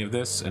recall any of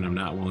this, and I'm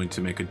not willing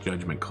to make a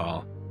judgment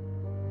call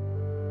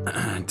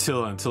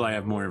until I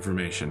have more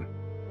information.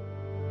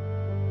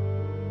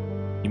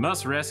 You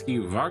must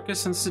rescue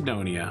Varkas and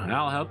Sidonia, and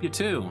I'll help you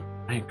too.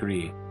 I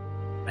agree.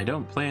 I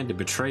don't plan to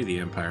betray the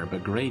Empire,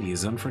 but Grady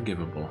is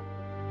unforgivable.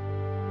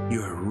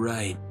 You're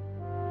right.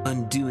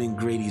 Undoing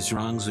Grady's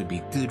wrongs would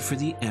be good for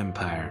the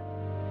Empire.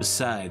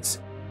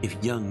 Besides,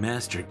 if young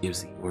Master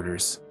gives the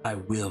orders, I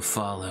will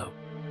follow.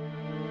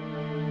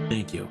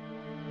 Thank you.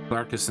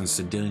 Varkas and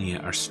Sidonia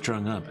are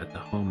strung up at the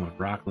home of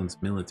Rockland's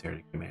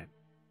military command.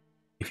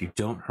 If you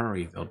don't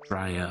hurry, they'll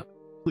dry up.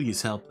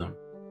 Please help them.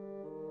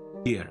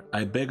 Here,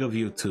 I beg of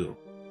you too.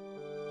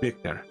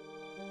 Victor,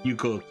 you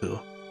go too.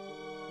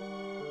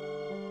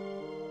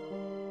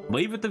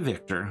 Leave it to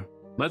Victor.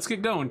 Let's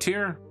get going,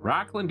 Tyr.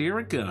 Rockland, here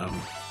it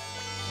comes.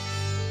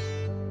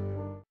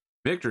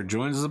 Victor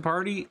joins the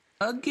party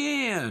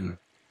again.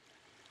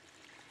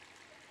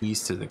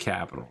 East of the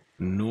capital,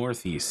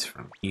 northeast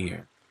from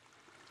here.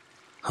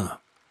 Huh.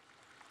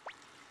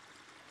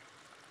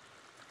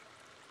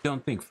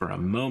 Don't think for a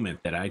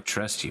moment that I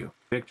trust you.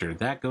 Victor,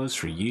 that goes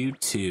for you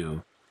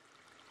too.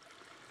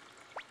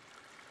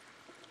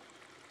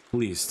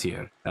 Please,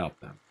 Tyr, help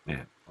them.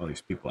 Man, all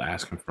these people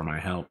asking for my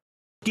help.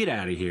 Get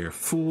out of here,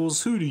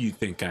 fools. Who do you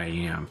think I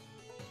am?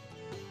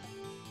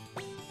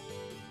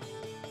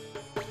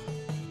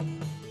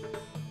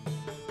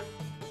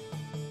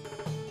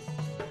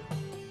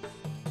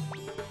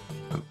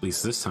 At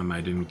least this time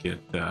I didn't get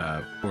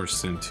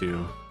forced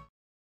into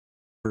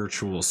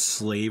virtual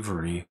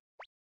slavery.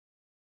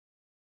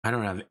 I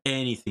don't have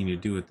anything to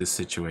do with this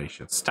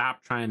situation.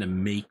 Stop trying to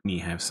make me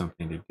have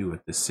something to do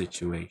with this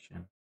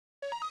situation.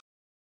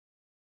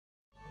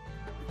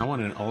 I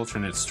want an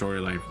alternate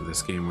storyline for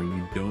this game where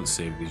you don't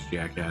save these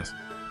jackasses.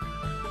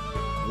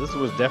 this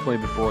was definitely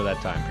before that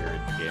time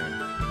period in gaming.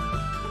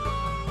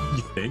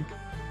 You think?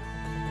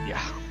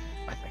 Yeah,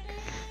 I think.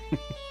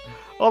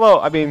 Although,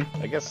 I mean,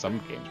 I guess some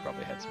games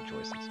probably had some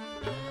choices.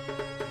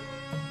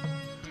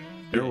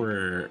 There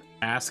were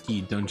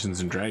ASCII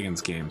Dungeons and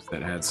Dragons games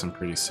that had some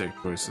pretty sick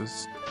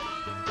choices.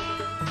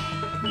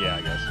 Yeah,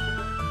 I guess.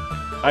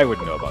 I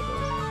wouldn't know about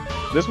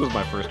those. This was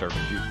my first RPG,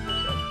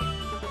 so.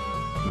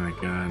 My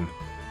god.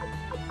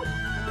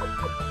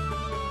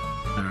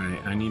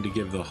 Alright, I need to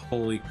give the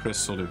Holy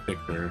Crystal to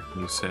Victor,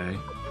 you say?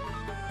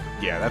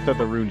 Yeah, that's at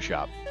the rune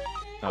shop.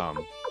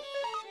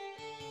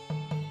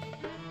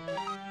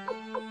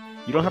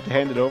 You don't have to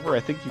hand it over. I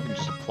think you can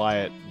just apply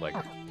it, like,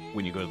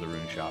 when you go to the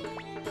rune shop.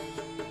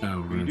 Oh,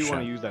 rune You do shop.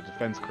 want to use that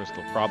defense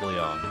crystal probably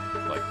on,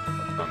 like,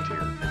 on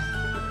tier.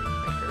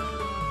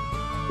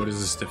 What is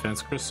this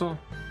defense crystal?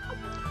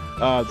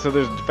 So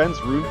there's a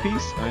defense rune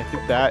piece, and I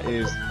think that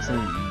is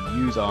something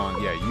you use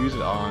on, use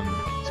it on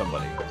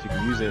somebody. So you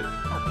can use it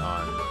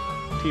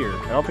on tier.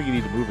 I don't think you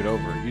need to move it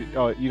over.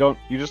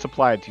 You just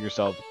apply it to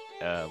yourself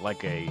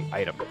like a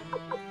item.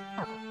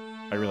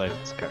 I realize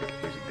it's kind of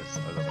confusing because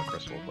I don't know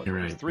crystal, but You're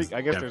there's right. three. It's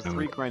I guess there's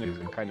definitely three kind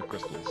confusing. of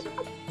crystals.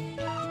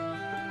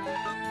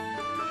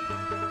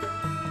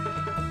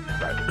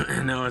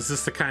 Now, is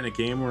this the kind of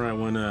game where I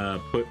want to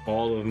put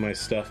all of my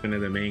stuff into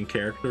the main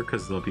character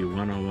because there'll be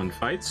one-on-one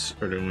fights,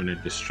 or do I want to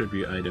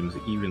distribute items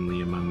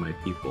evenly among my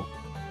people?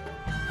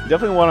 You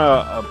definitely want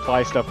to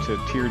apply stuff to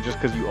tier just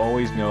because you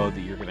always know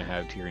that you're going to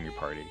have tier in your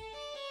party.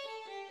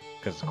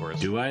 Because of course.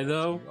 Do I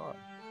though?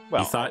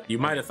 Well, you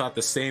might have thought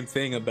the same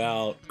thing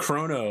about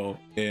Chrono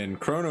in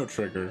Chrono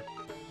Trigger,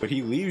 but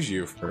he leaves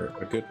you for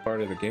a good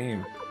part of the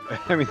game.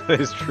 I mean that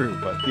is true,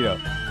 but you know,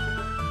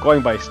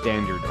 going by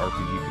standard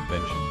RPG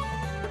convention.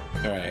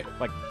 All right.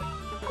 Like.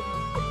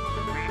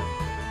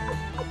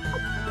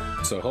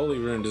 So Holy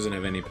Rune doesn't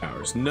have any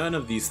powers. None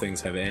of these things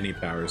have any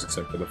powers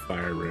except for the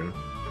Fire Rune,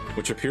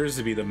 which appears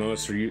to be the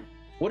most.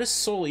 What does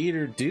Soul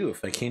Eater do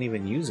if I can't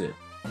even use it?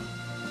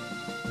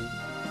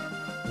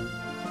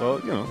 Well,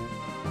 you know,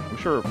 I'm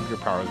sure your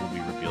powers will be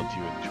revealed to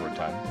you in a short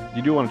time.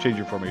 You do want to change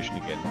your formation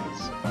again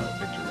because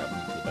Victor got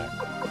moved to the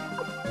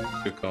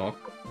back. Good call.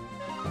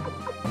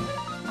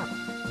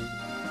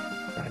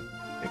 God,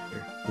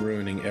 Victor,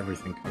 ruining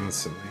everything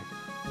constantly.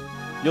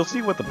 You'll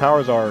see what the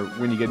powers are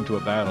when you get into a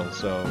battle.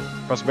 So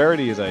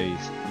prosperity is a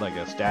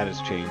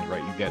status change,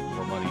 right? You get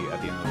more money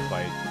at the end of the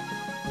fight.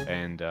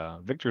 And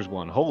Victor's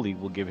one, Holy,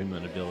 will give him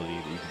an ability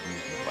that you can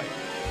use in the fight.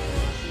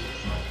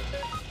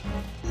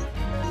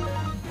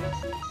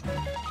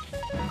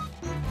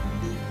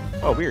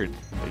 Oh, weird.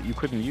 You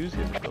couldn't use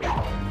his ability.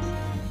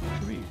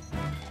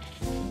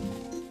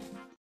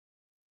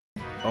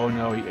 Oh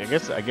no, I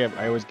guess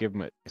I always give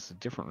him it's a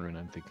different rune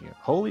I'm thinking of.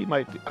 Holy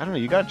might, I don't know,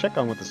 you gotta check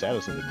on what the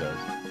status of it does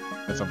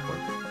at some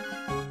point.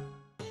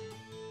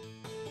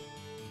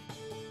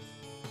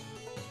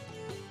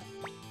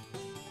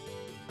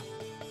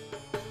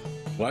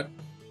 What?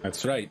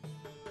 That's right.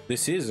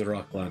 This is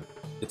Rockland.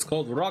 It's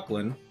called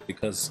Rockland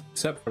because,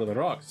 except for the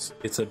rocks,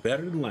 it's a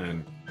barren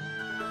land.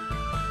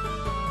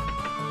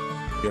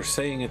 You're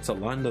saying it's a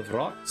land of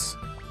rocks?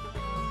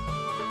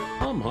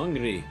 I'm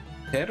hungry.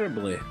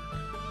 Terribly.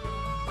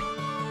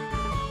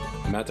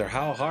 No matter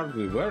how hard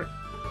we work,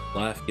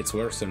 life gets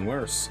worse and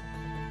worse.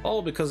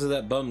 All because of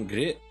that bum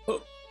grit.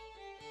 Oh,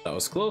 that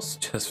was close.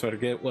 Just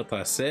forget what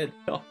I said.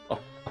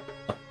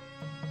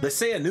 They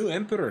say a new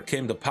emperor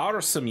came to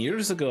power some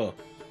years ago,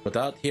 but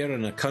out here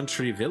in a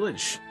country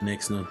village,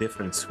 makes no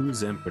difference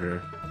who's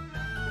emperor.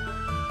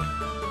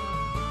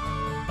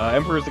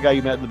 Emperor's the guy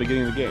you met in the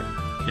beginning of the game.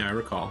 Yeah, I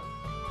recall.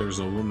 There's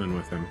a woman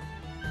with him.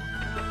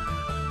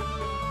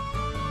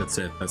 That's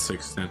it. That's the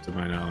extent of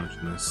my knowledge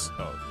in this.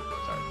 Oh,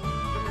 sorry.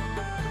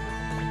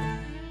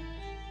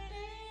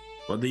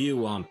 What do you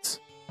want?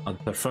 I'd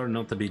prefer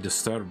not to be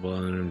disturbed while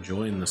I'm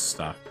enjoying this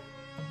stuff.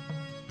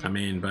 I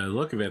mean, by the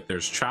look of it,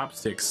 there's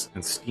chopsticks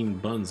and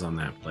steamed buns on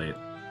that plate.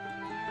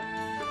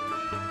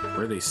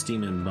 Where are they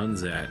steaming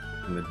buns at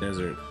in the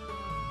desert?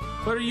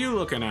 What are you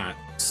looking at?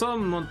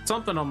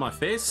 Something on my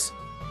face?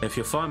 If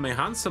you find me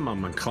handsome,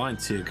 I'm inclined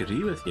to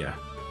agree with you.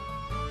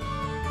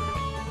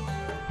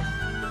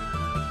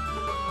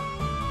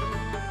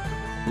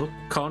 Look,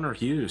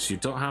 ConorHughes, you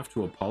don't have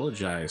to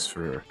apologize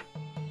for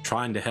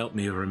trying to help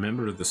me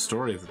remember the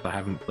story that I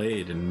haven't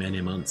played in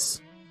many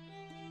months.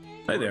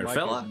 Hey there,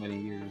 fella. Many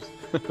years.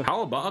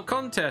 How about a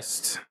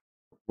contest?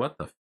 What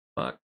the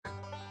fuck?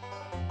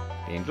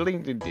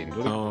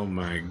 Oh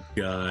my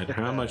god.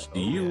 How much do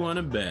you want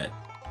to bet?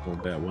 We'll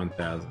bet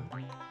 1,000.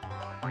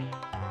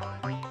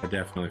 I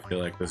definitely feel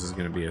like this is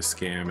going to be a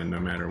scam, and no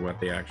matter what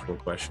the actual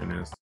question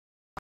is.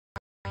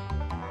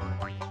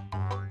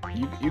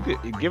 You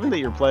could, given that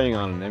you're playing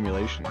on an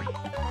emulation, you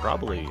could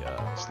probably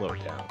slow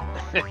it down.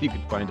 You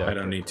could find out. I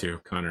don't need to,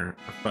 Connor.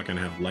 I fucking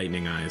have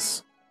lightning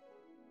eyes.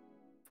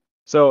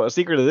 So a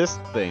secret of this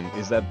thing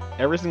is that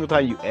every single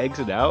time you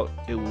exit out,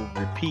 it will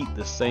repeat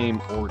the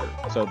same order.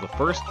 So the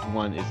first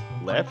one is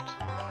left,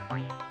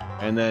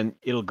 and then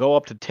it'll go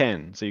up to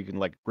 10. So you can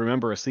like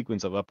remember a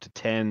sequence of up to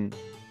 10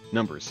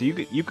 numbers. So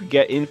you could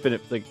get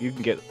infinite, like you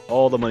can get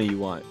all the money you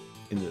want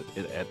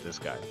at this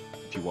guy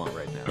if you want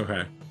right now.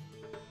 Okay.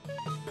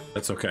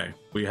 That's okay.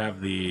 We have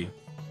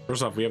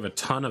first off, we have a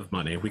ton of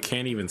money. We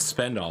can't even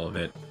spend all of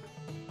it.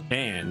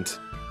 And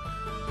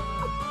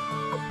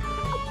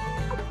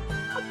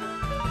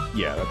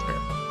yeah, that's fair.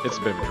 It's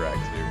a bit of a drag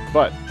to do,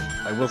 but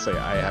I will say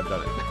I have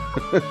done it.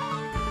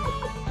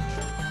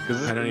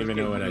 Because I don't even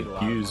know what I'd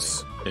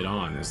use it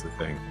on is the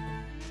thing.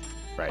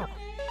 Right.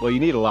 Well, you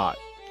need a lot.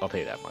 I'll tell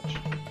you that much.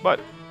 But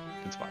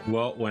it's fine.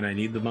 Well, when I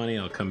need the money,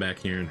 I'll come back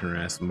here and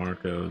harass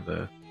Marco,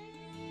 the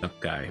up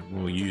guy.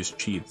 We'll use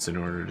cheats in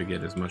order to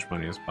get as much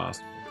money as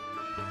possible.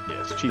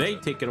 Yes, cheats. They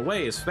take it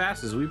away as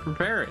fast as we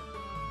prepare it.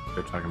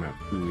 They're talking about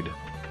food.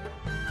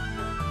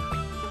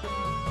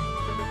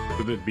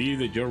 Could it be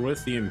that you're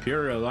with the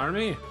Imperial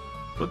Army?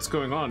 What's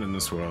going on in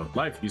this world?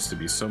 Life used to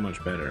be so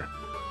much better.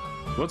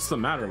 What's the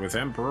matter with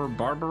Emperor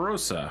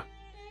Barbarossa?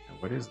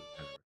 What is the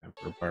matter with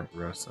Emperor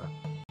Barbarossa?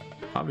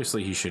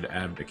 Obviously, he should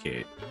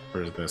abdicate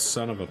for the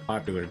son of a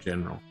popular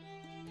general.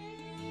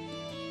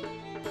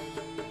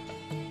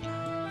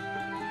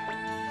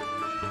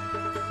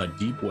 A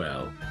deep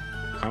well.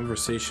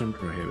 Conversation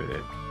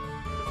prohibited.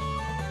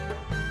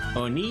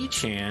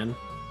 Oni-chan,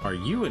 are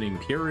you an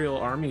Imperial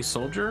Army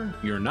soldier?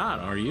 You're not,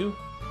 are you?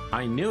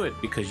 I knew it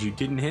because you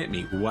didn't hit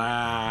me.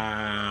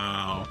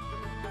 Wow.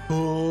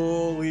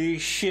 Holy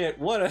shit,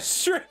 what a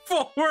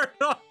straightforward,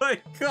 oh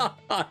my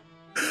god.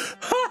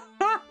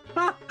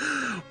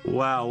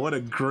 Wow, what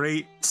a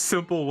great,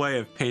 simple way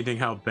of painting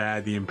how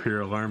bad the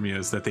Imperial Army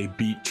is, that they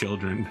beat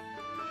children.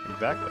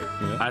 Exactly.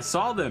 Yeah. I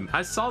saw them,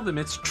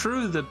 it's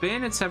true, the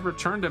bandits have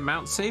returned to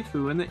Mount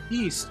Seifu in the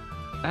east.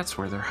 That's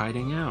where they're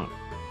hiding out.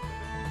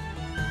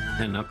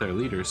 And not their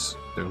leaders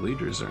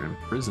are in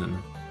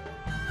prison.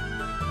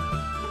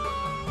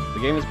 The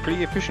game is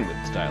pretty efficient with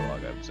its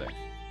dialogue, I would say.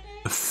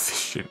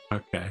 Efficient,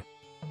 okay.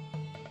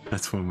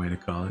 That's one way to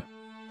call it.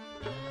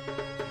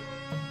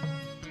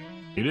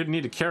 You didn't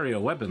need to carry a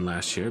weapon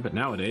last year, but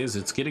nowadays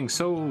it's getting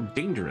so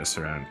dangerous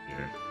around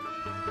here.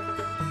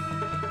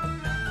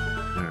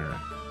 Alright,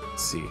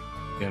 let's see.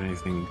 Got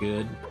anything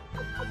good?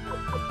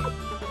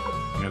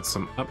 Got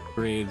some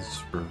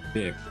upgrades for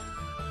Vic.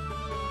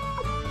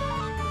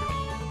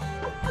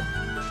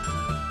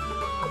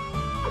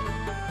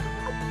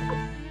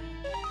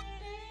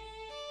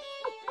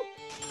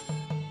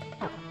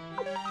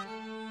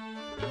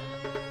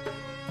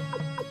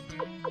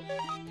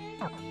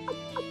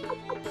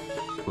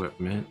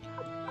 Equipment,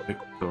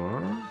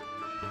 Victor.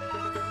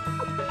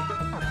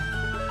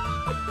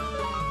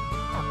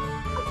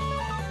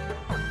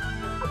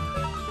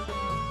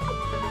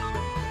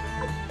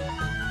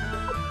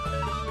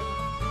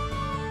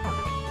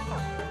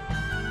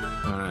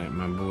 Alright,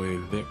 my boy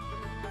Vic.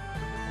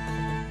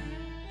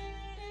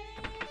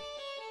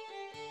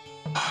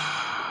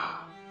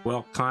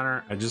 Well,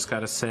 Connor, I just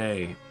gotta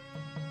say,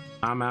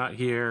 I'm out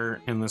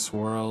here in this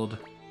world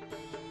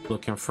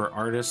looking for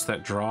artists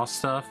that draw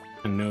stuff,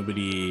 and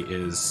nobody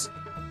is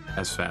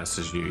as fast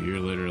as you. You're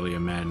literally a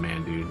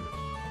madman, dude.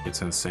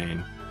 It's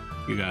insane.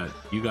 You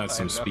got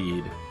some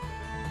speed.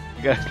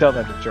 You gotta tell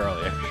that to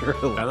Charlie, I'm sure.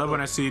 I love when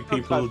I see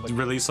people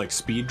release like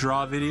speed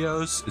draw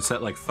videos. It's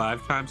at like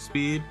 5 times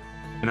speed,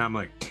 and I'm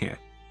like, yeah,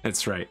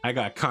 that's right. I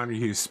got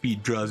ConorHughes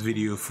speed draws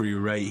video for you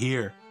right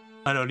here.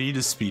 I don't need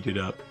to speed it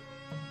up.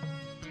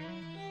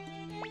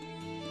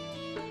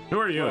 Who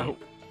are you? Well,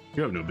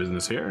 You have no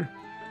business here.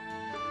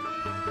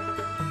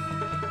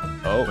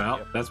 oh, Well,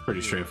 yep. that's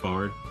pretty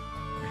straightforward.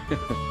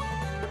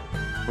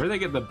 Where do they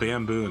get the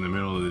bamboo in the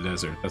middle of the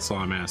desert? That's all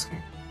I'm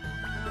asking.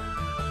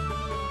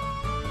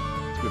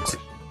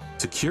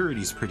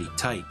 Security's pretty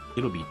tight.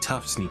 It'll be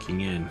tough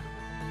sneaking in.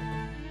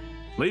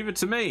 Leave it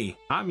to me.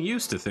 I'm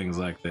used to things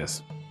like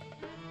this.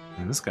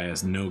 And this guy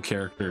has no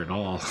character at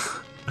all.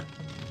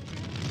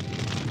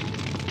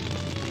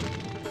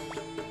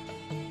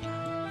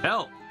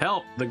 Help!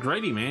 Help! The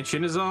Grady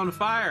Mansion is on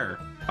fire!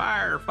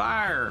 Fire!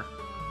 Fire!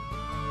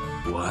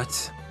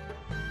 What?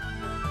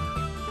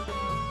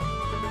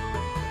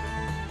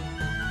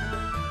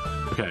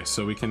 Okay,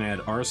 so we can add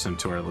arson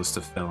to our list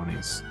of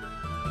felonies.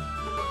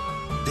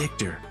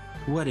 Victor,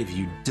 what have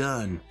you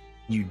done?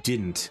 You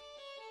didn't.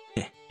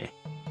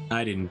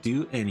 I didn't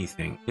do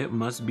anything. It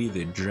must be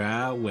the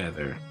dry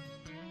weather.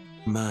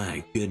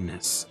 My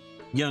goodness.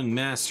 Young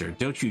master,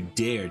 don't you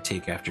dare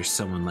take after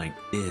someone like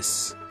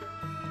this.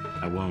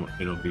 I won't.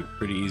 It'll be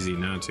pretty easy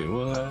not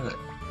to. What?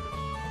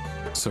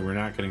 So we're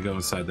not going to go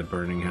inside the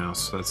burning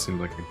house. That seemed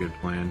like a good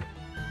plan.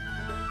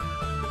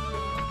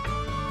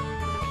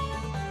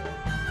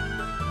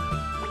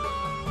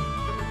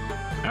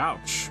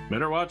 Ouch.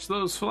 Better watch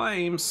those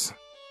flames.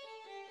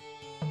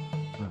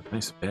 Oh,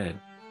 nice bed.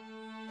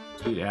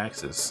 Sweet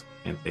axes.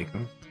 Can't take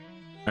them.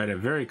 Alright, I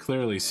very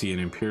clearly see an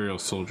Imperial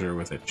soldier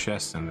with a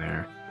chest in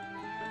there.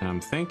 And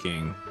I'm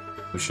thinking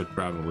we should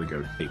probably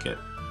go take it.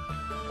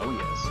 Oh,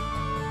 yes.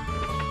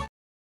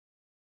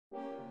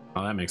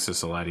 Oh, that makes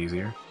this a lot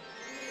easier.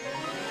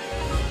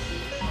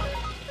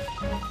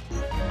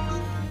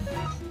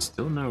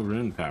 Still no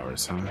rune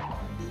powers, huh?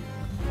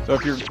 So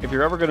if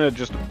you're ever gonna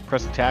just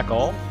press attack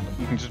all,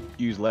 you can just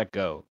use let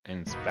go,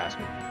 and it's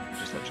faster.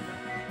 Just let you know.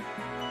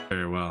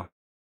 Very well.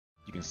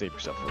 You can save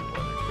yourself a little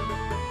energy.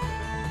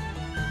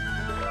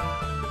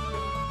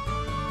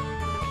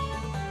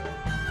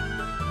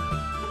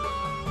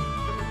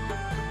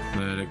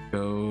 Let it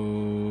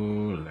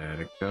go. Let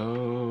it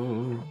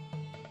go.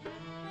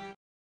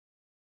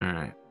 All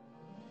right.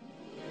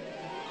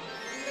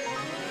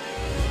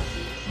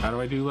 How do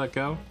I do let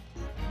go?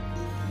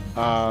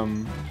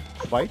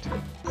 Fight?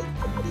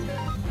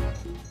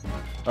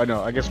 Oh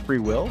no, I guess free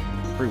will?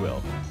 Free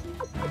will.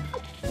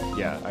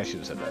 Yeah, I should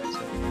have said that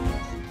instead.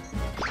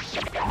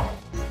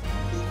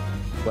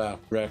 Wow,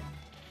 wreck.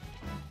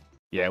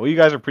 Yeah, well you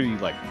guys are pretty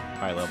like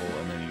high level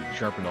and then you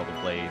sharpened all the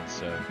blades,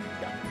 so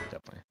yeah,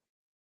 definitely.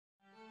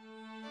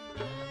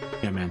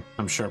 Yeah, man,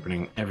 I'm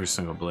sharpening every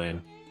single blade.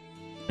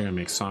 I'm gonna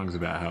make songs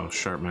about how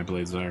sharp my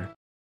blades are.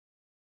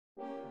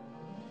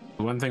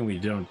 The one thing we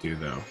don't do,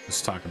 though,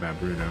 is talk about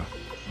Bruno.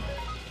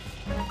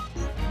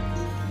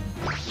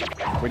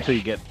 Wait till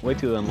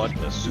you unlock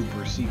the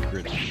super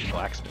secret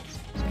blacksmiths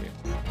in this game.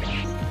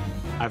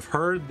 I've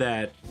heard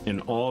that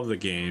in all of the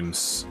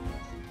games,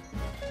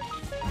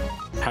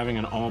 having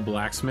an all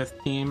blacksmith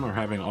team or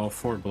having all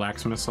 4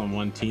 blacksmiths on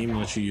one team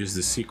lets you use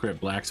the secret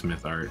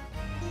blacksmith art.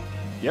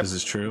 Yep. Is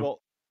this true? Well,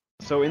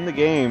 so in the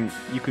game,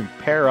 you can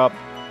pair up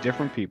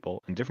different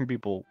people, and different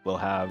people will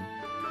have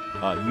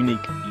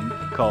unique,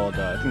 called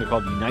I think they're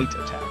called unite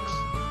attacks.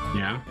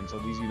 Yeah. And so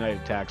these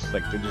unite attacks,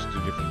 like they just do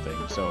different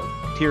things. So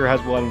Tyr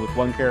has one with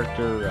one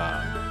character,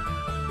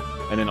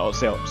 and then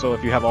also, so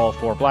if you have all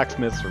 4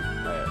 blacksmiths, or if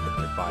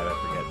they're 5, I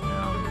forget.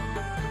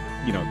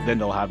 You know, then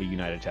they'll have a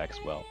unite attack as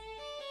well.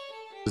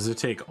 Does it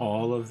take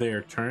all of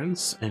their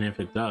turns? And if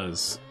it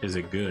does, is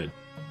it good?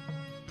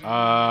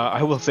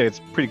 I will say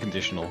it's pretty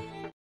conditional.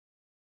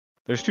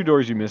 There's 2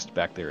 doors you missed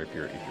back there if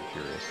you're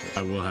curious.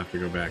 I will have to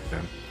go back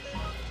then.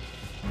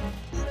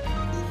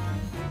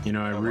 You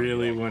know, I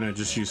really want to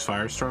just use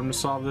Firestorm to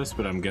solve this,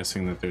 but I'm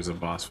guessing that there's a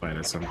boss fight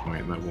at some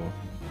point that will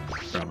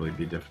probably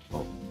be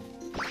difficult.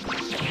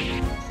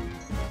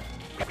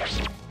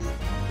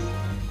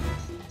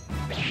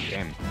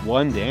 Damn,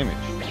 1 damage.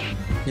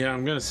 Yeah,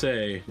 I'm gonna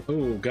say,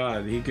 oh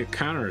god, he get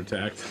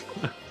counterattacked.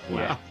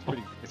 Wow. Yeah,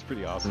 it's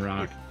pretty awesome.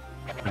 Rock.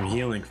 I'm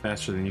healing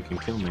faster than you can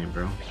kill me,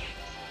 bro.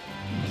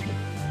 Yeah,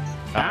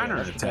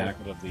 Counterattack.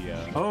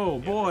 Oh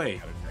boy.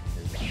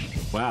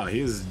 Wow, he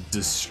is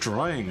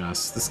destroying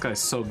us. This guy's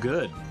so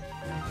good.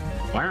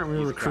 Why aren't we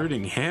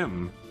recruiting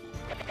him?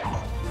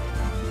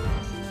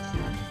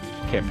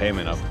 Can't pay him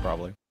enough,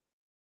 probably.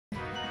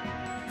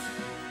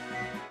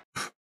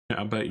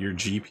 How about your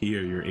GP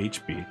or your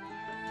HP?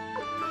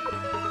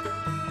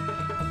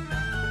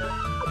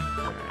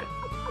 Alright.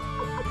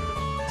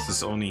 Does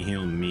this only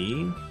heal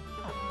me?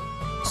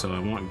 So I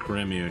want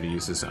Gremio to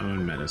use his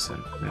own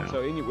medicine now.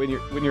 So when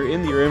you're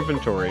in your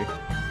inventory,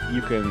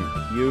 you can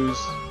use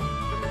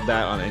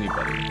that on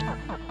anybody.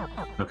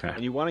 Okay.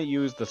 And you want to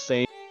use the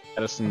same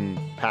medicine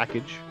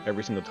package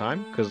every single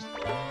time, because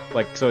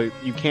like, so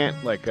you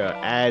can't like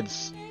add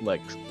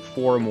like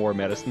 4 more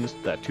medicines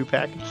to that 2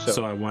 package.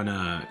 So I want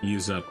to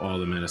use up all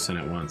the medicine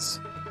at once.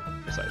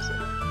 Precisely.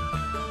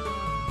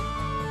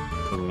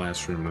 So the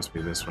last room must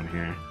be this one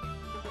here.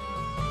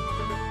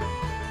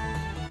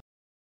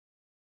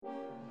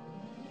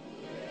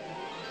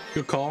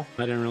 Good call.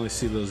 I didn't really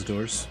see those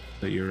doors,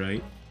 but you're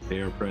right. They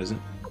are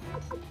present.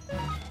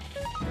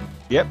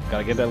 Yep,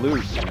 gotta get that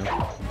loot, you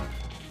know?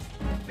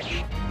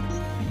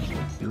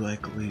 You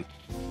like loot.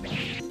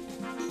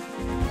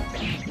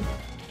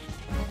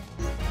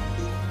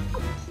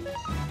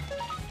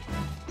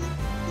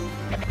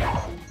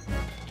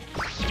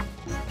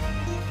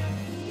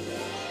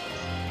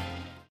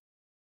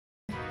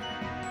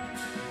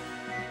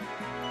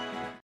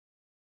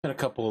 Got a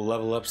couple of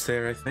level ups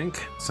there, I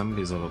think.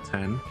 Somebody's level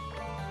 10.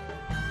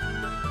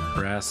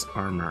 Brass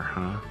armor,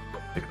 huh?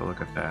 Take a look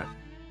at that.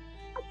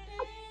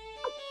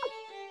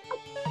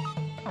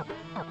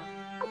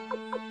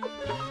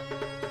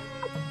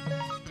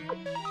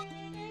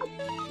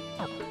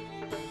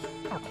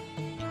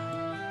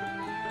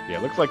 Yeah,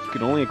 it looks like you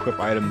can only equip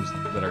items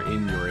that are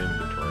in your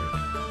inventory,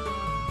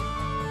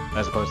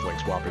 as opposed to like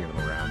swapping them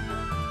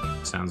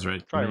around. Sounds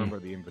right. Try to remember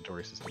the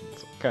inventory system.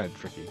 It's kind of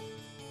tricky.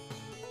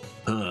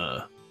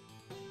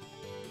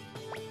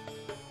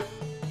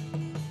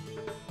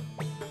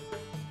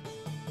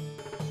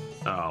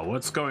 Oh,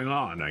 what's going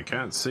on? I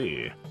can't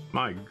see.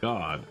 My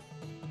god.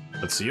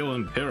 It's you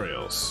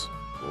Imperials.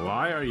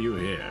 Why are you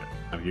here?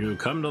 Have you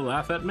come to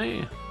laugh at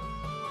me?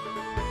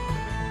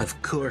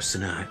 Of course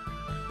not.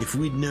 If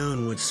we'd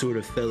known what sort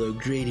of fellow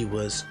Grady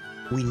was,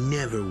 we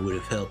never would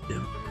have helped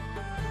him.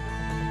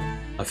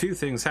 A few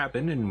things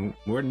happened, and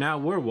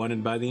we're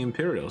wanted by the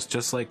Imperials,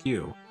 just like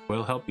you.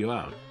 We'll help you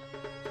out.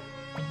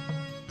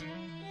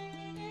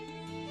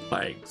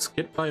 Thanks.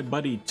 Get my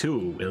buddy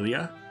too, will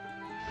ya?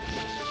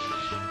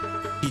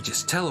 He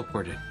just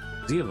teleported.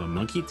 Does he have a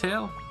monkey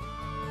tail?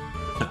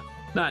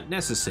 Not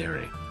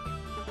necessary.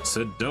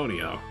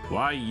 Sidonia,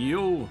 why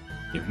you?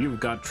 If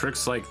you've got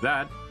tricks like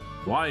that,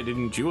 Why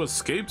didn't you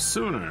escape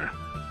sooner?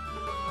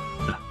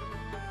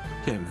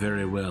 Can't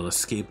very well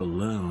escape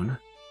alone.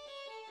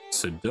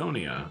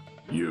 Sidonia,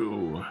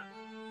 you...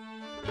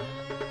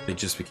 They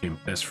just became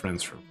best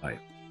friends for life.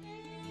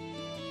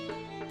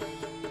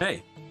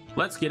 Hey,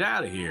 let's get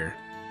out of here.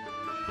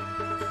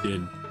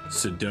 Did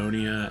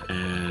Sidonia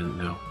and...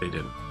 No, they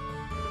didn't.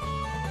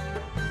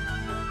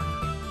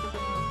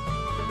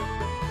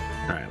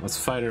 Alright, let's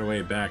fight our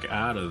way back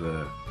out of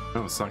the...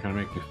 No, it's not gonna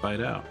make me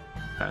fight out.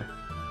 Okay.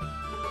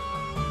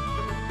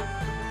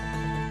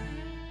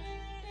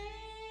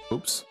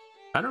 Oops.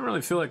 I don't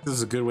really feel like this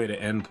is a good way to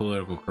end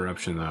political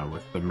corruption, though,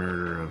 with the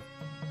murder of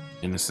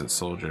innocent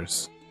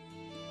soldiers.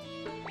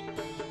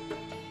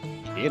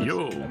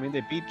 Innocent. I mean,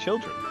 they beat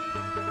children.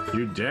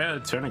 You dare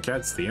turn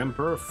against the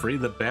Emperor, free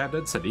the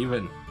bandits, and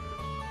even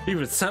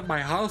set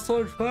my house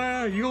on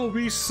fire? You'll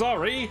be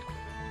sorry!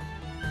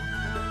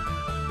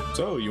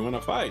 So, you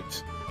wanna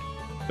fight?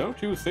 Don't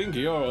you think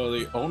you're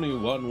the only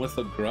one with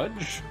a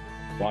grudge?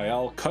 Why,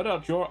 I'll cut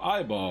out your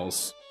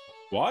eyeballs.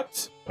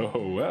 What?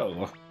 Oh,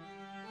 well.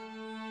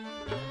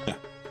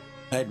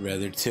 I'd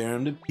rather tear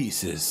him to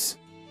pieces.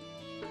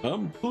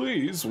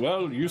 Please,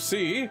 well, you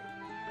see,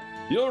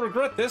 you'll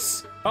regret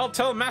this. I'll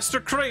tell Master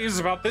Craze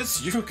about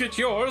this. You get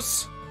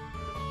yours.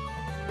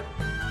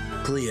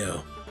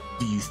 Cleo,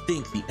 do you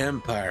think the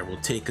Empire will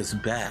take us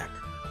back?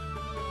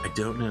 I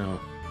don't know.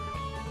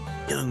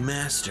 Young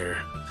Master.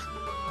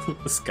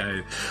 This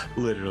guy,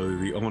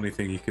 literally, the only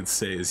thing he can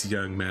say is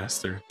Young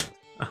Master.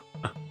 Is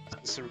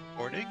this a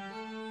recording?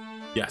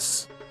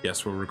 Yes.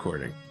 Yes, we're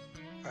recording.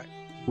 Alright.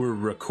 We're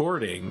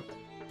recording.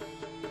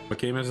 What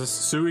game is this?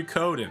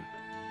 Suikoden.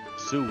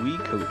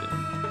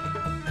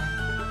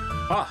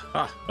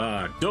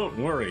 Don't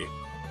worry.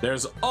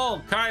 There's all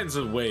kinds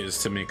of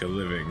ways to make a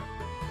living.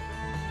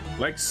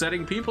 Like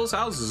setting people's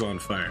houses on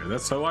fire.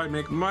 That's how I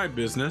make my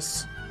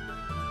business.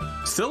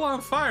 Still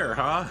on fire,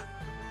 huh?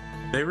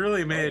 They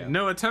really made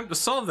no attempt to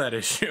solve that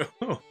issue.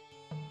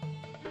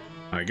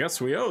 I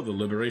guess we owe the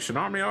Liberation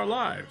Army our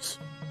lives.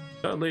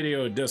 Tell Lady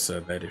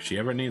Odessa that if she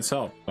ever needs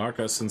help,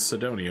 Marcus and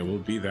Sidonia will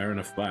be there in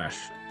a flash.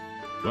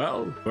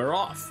 Well, we're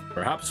off.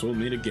 Perhaps we'll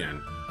meet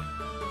again.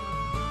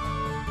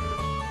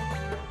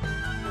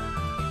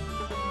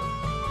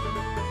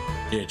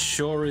 It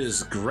sure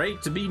is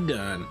great to be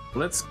done.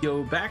 Let's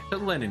go back to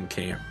Lenin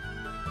Camp.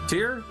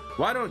 Tyr,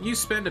 why don't you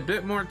spend a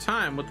bit more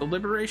time with the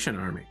Liberation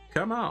Army?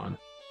 Come on.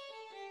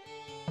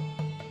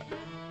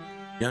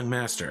 Young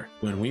Master,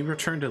 when we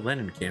return to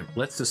Lenin Camp,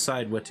 let's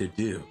decide what to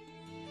do.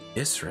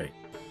 Yes, right.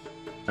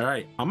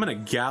 Alright, I'm gonna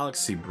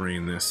galaxy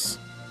brain this.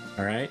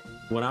 Alright?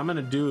 What I'm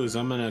gonna do is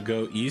I'm gonna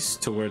go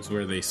east towards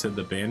where they said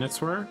the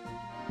bandits were,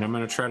 and I'm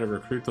gonna try to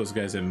recruit those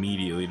guys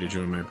immediately to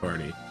join my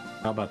party.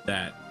 How about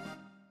that?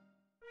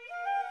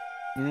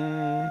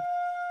 Mm.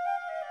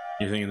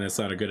 You thinking that's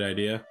not a good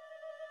idea?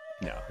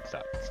 No, it's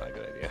not. It's not a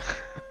good idea.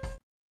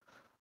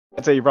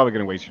 I'd say you're probably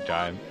gonna waste your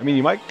time. I mean,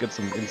 you might get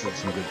some good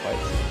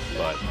fights,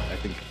 but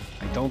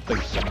I don't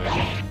think there's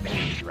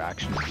any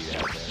interaction to be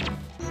had there.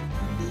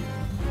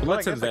 Well,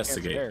 let's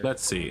investigate.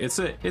 Let's see. It's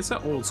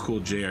an old school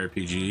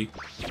JRPG.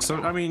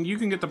 So I mean, you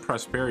can get the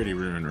prosperity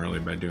rune early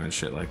by doing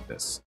shit like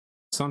this.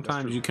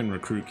 Sometimes you can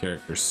recruit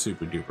characters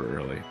super duper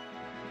early.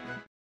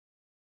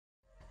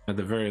 At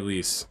the very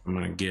least, I'm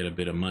gonna get a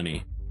bit of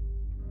money.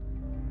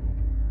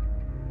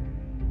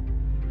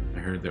 I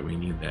heard that we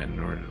need that in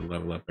order to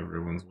level up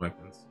everyone's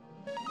weapons.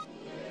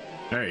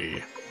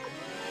 Hey.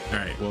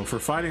 Alright, well, if we're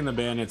fighting the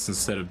bandits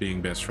instead of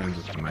being best friends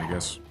with them, I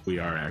guess we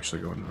are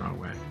actually going the wrong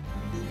way.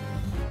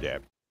 Yeah.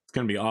 It's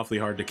gonna be awfully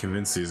hard to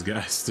convince these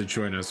guys to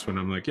join us when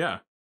I'm like, yeah,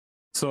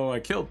 so I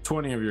killed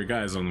 20 of your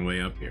guys on the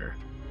way up here.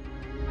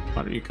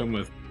 Why don't you come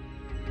with...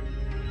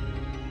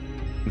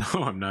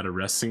 No, I'm not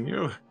arresting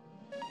you.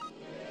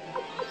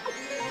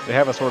 They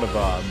have a sort of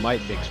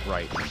might makes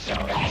right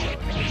mentality, so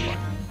it's fine.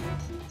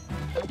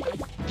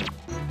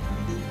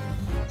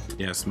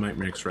 Yes, might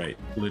makes right.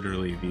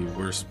 Literally the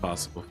worst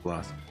possible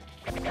philosophy.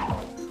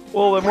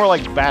 Well, they're more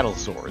like battle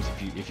swords.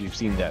 If you've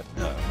seen that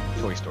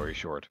Toy Story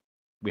short,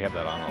 we have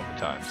that on all the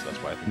time, so that's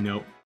why I think.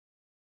 Nope.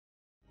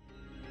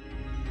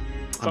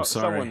 I'm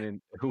sorry.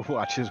 Someone who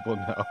watches will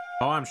know.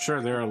 Oh, I'm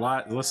sure there are a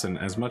lot. Listen,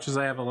 as much as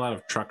I have a lot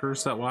of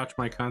truckers that watch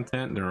my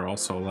content, there are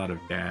also a lot of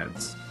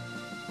dads.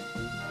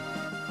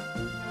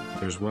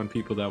 There's one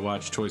people that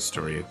watch Toy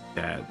Story.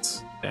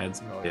 Dads.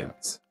 Dads and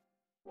kids.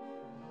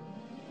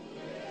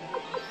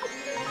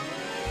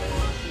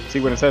 See,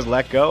 when it says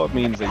let go, it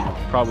means that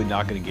you're probably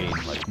not going to gain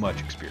like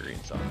much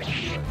experience on it.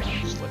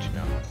 Just to let you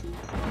know.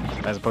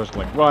 As opposed to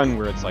like run,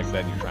 where it's like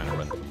then you're trying to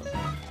run from them.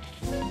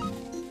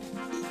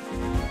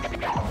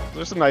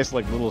 There's some nice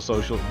like little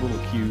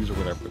cues or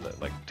whatever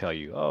that like tell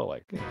you, oh,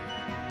 like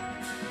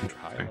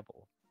high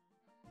level.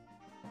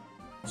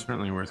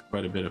 Certainly worth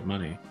quite a bit of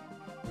money.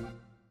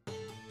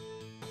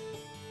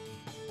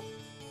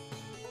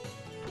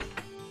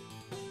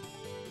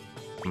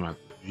 I'm about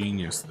to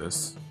genius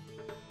this.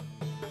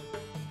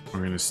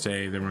 We're gonna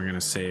stay, then we're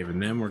gonna save,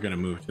 and then we're gonna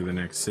move to the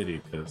next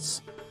city,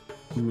 because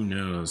who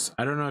knows?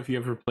 I don't know if you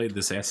ever played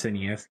this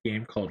SNES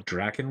game called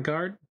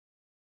Drakengard.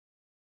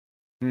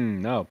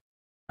 No.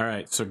 All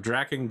right, so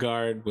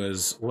Drakengard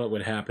was what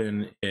would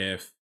happen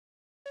if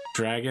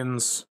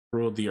dragons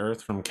ruled the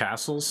earth from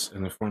castles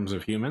in the forms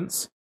of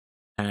humans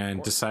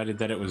and decided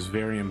that it was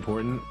very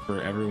important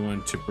for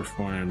everyone to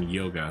perform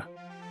yoga.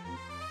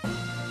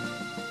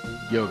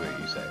 Yoga,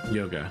 you say?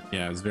 Yoga,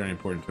 yeah, it's very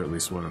important to at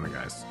least one of the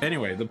guys.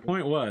 Anyway, the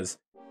point was,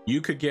 you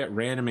could get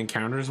random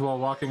encounters while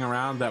walking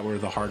around that were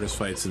the hardest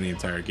fights in the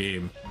entire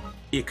game.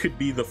 It could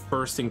be the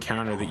first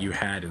encounter that you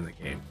had in the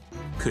game.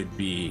 Could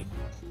be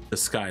the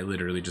sky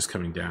literally just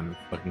coming down and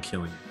fucking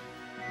killing you.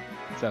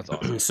 That's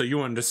awesome. So you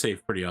wanted to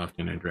save pretty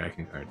often in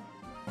Drakengard.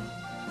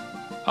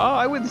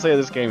 I wouldn't say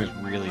this game is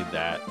really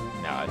that.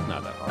 No, it's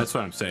not that hard. That's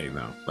what I'm saying,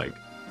 though. Like,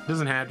 it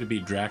doesn't have to be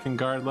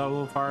Drakengard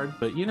level of hard,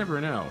 but you never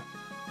know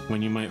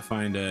when you might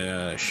find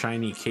a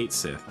shiny Kate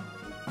Sith,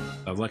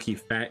 a lucky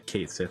fat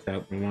Kate Sith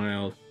out in the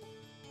wild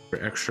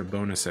for extra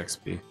bonus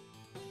XP.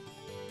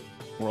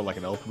 More like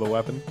an Ultima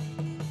weapon.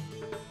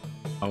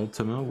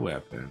 Ultima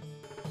weapon.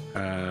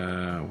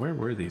 Where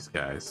were these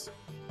guys?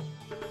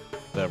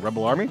 The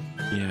Rebel Army?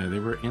 Yeah, they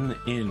were in the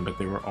inn, but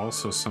they were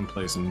also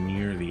someplace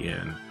near the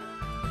inn.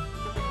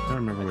 I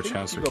don't remember which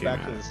house we go came back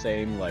at. to the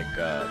same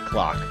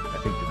clock, I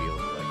think, to be able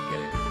to get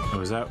it. Oh,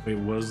 was that? It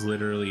was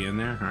literally in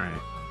there. All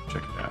right,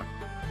 check it out.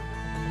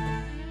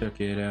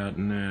 Check it out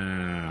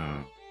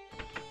now.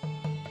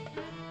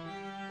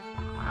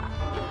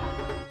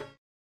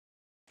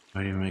 Oh,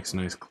 it even makes a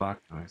nice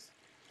clock noise.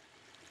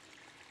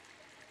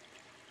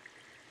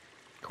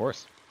 Of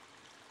course.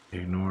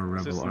 Ignore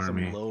Rebel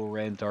Army. Some low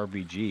rent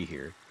RPG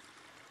here.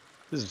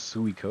 This is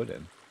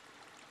Suikoden.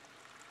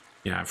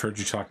 Yeah, I've heard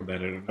you talk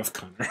about it enough,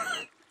 Connor.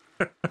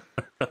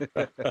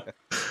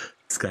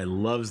 This guy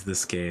loves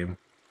this game.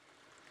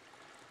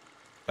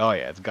 Oh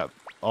yeah, it's got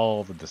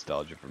all the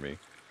nostalgia for me.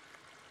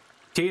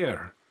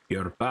 Tyr,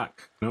 you're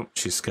back. Nope,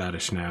 she's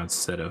Scottish now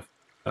instead of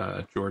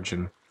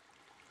Georgian.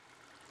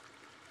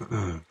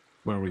 Where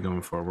are we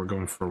going for? We're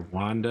going for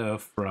Wanda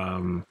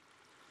from...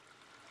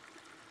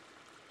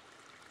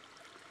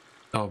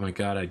 Oh my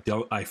god,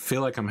 I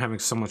feel like I'm having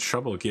so much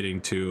trouble getting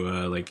to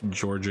like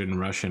Georgian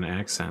Russian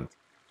accent.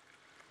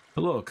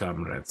 Hello,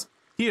 comrades.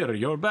 Here,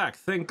 you're back.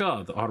 Thank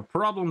God. Our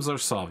problems are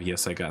solved.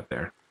 Yes, I got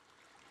there.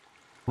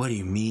 What do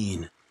you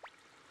mean?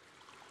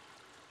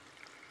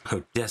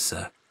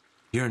 Odessa,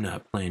 you're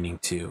not planning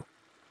to.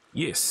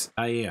 Yes,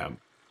 I am.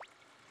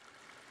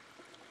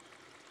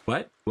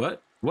 What?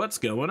 What's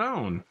going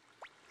on?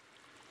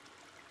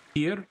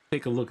 Here,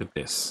 take a look at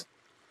this.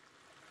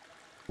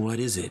 What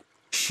is it?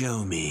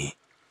 Show me.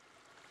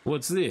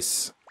 What's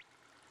this?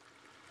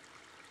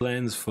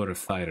 Plans for a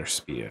fire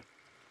spear.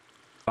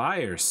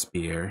 Fire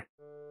spear?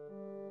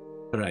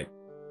 Right.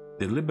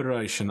 The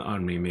Liberation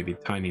Army may be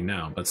tiny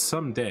now, but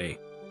someday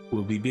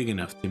will be big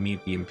enough to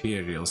meet the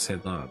Imperials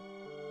head on.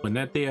 When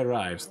that day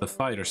arrives, the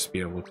fire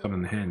spear will come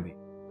in handy.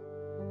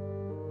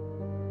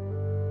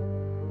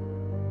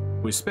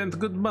 We spent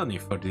good money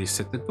for this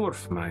at the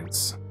dwarf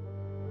mines.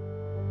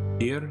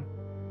 Here,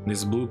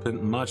 this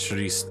blueprint much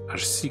reached our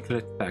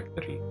secret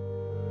factory.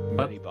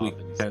 But we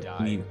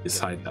can't leave this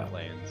hideout.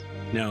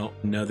 No,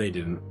 they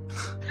didn't.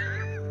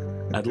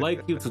 I'd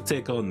like you to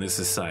take on this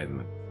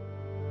assignment.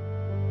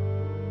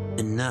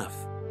 Enough.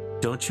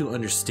 Don't you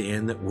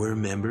understand that we're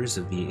members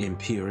of the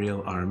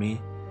Imperial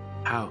Army?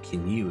 How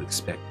can you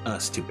expect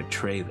us to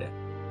betray them?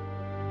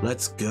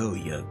 Let's go,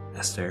 young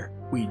master.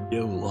 We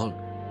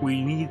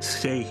need to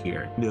stay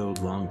here no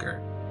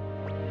longer.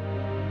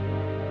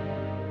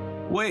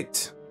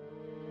 Wait!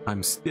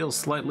 I'm still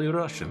slightly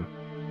Russian.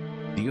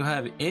 Do you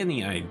have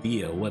any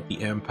idea what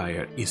the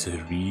Empire is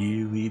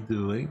really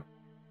doing?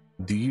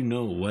 Do you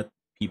know what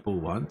people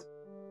want?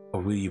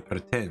 Or will you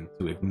pretend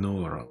to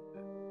ignore all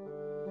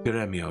that?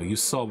 Gremio, you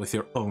saw with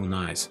your own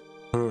eyes,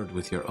 heard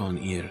with your own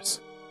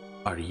ears.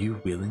 Are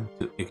you willing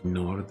to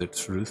ignore the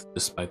truth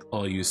despite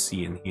all you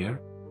see and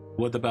hear?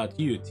 What about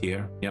you,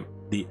 Tyr? Yep,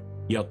 the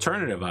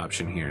alternative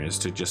option here is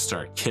to just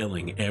start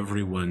killing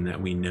everyone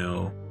that we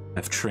know,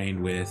 have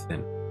trained with,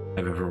 and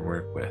have ever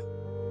worked with.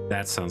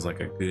 That sounds like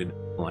a good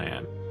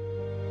plan.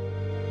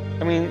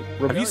 I mean,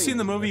 have you seen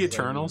the movie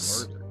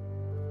Eternals?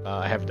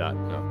 I have not,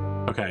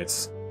 no. Okay,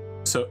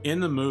 so in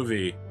the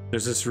movie,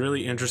 there's this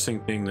really interesting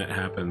thing that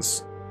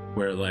happens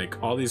where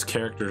like all these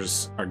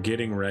characters are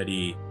getting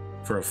ready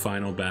for a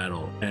final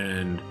battle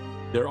and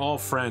they're all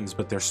friends,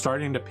 but they're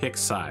starting to pick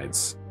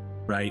sides,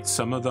 right?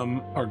 Some of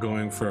them are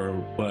going for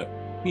what,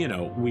 you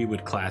know, we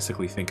would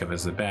classically think of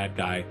as the bad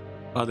guy.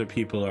 Other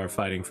people are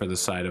fighting for the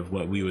side of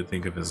what we would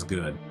think of as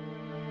good.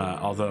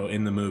 Although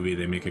in the movie,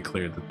 they make it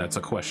clear that that's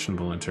a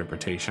questionable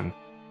interpretation.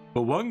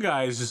 But one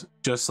guy's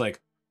just like,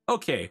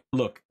 okay,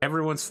 look,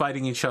 everyone's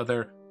fighting each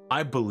other.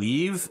 I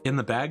believe in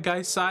the bad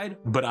guy's side,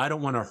 but I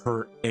don't want to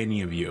hurt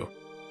any of you.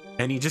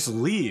 And he just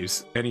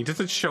leaves, and he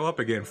doesn't show up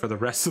again for the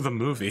rest of the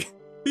movie.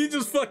 He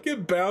just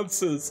fucking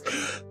bounces.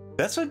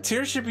 That's what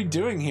Tyr should be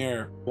doing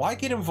here. Why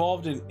get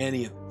involved in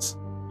any of this?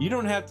 You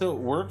don't have to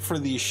work for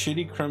these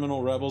shitty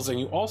criminal rebels, and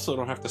you also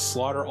don't have to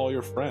slaughter all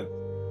your friends.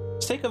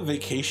 Just take a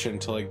vacation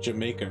to like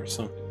Jamaica or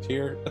something,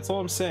 Tyr. That's all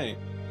I'm saying.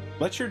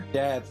 Let your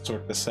dad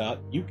sort this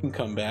out. You can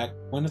come back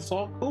when it's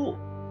all cool.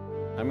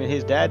 I mean,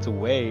 his dad's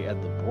away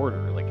at the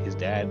border. Like, his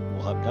dad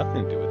will have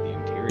nothing to do with the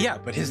interior. Yeah,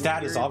 but his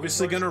dad is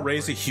obviously going to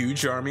raise a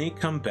huge army,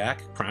 come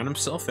back, crown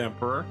himself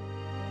emperor.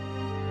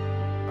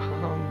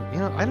 You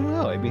know, I don't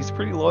know. I mean, he's a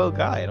pretty loyal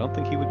guy. I don't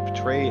think he would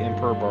betray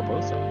Emperor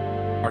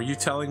Barbossa. Are you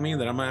telling me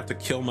that I'm going to have to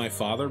kill my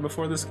father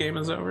before this game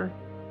is over?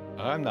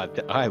 I'm not.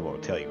 I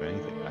won't tell you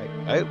anything.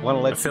 I want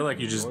to let. I feel like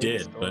you just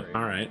did, but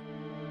all right.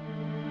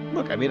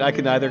 Look, I mean, I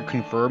can neither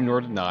confirm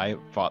nor deny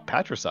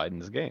patricide in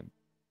this game.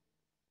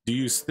 Do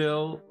you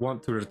still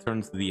want to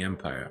return to the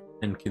Empire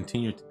and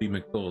continue to be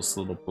McDowell's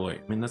little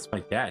boy? I mean, that's my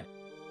dad.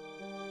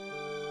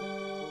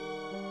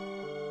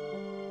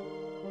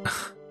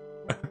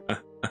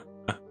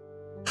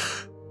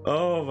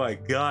 Oh my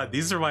god,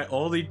 these are my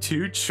only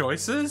two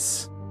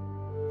choices?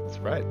 That's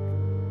right.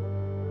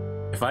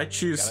 If I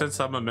choose since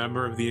I'm a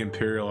member of the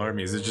Imperial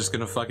Army, is it just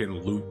gonna fucking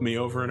loop me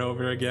over and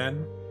over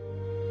again?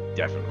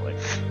 Definitely.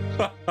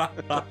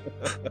 I'm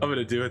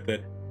gonna do it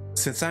then.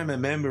 Since I'm a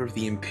member of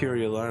the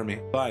Imperial Army,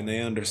 fine, I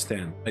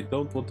understand. I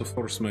don't want to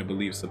force my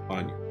beliefs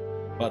upon you.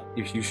 But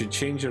if you should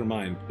change your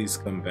mind, please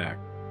come back.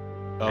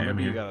 Oh,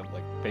 maybe you gotta,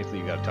 like, basically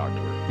you gotta talk to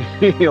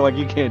her. You're like,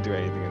 you can't do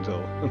anything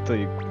until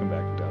you come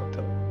back and tell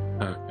her.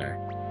 Okay.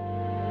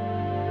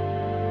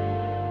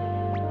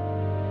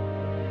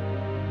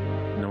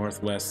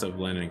 Northwest of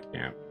Lenin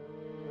Camp.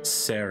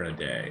 Sarah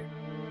Day.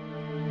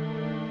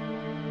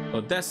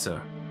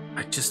 Odessa.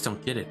 I just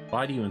don't get it.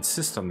 Why do you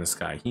insist on this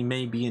guy? He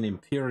may be an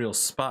Imperial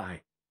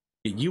spy.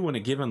 Yet you want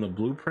to give him the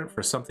blueprint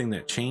for something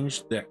that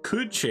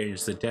could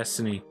change the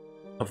destiny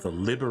of the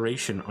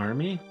Liberation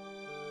Army?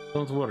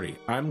 Don't worry,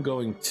 I'm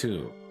going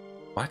too.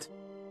 What?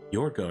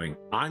 You're going,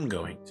 I'm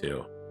going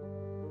to.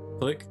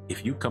 Flick,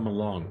 if you come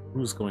along,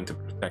 who's going to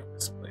protect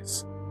this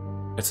place?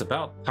 It's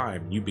about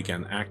time you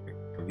began acting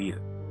like a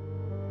leader.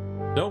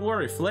 Don't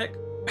worry, Flick.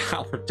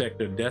 I'll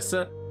protect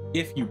Odessa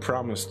if you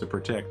promise to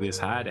protect this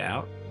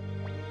hideout.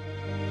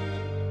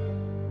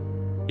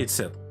 It's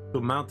set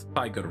to Mount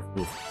Tiger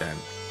Wolf then.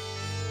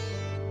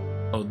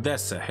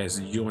 Odessa has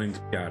joined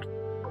guard.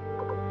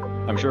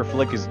 I'm sure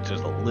Flick is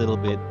just a little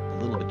bit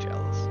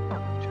jealous.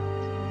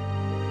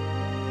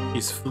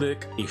 Is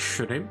Flick a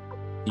shrimp?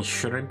 He's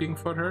shrimping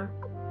for her?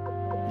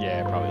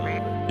 Yeah, probably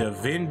a little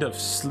bit. The Wind of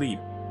Sleep.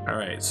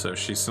 Alright, so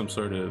she's some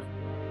sort of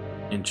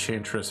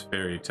enchantress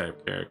fairy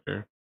type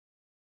character.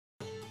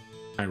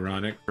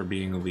 Ironic for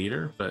being a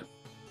leader, but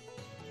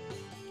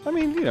I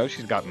mean, you know,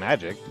 she's got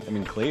magic. I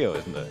mean, Cleo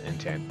isn't an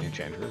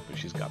enchantress, but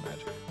she's got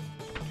magic.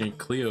 And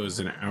Cleo is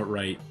an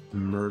outright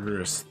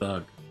murderous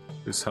thug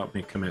who's helped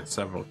me commit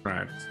several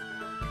crimes.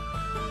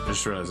 I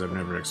just realized I've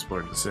never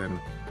explored this inn.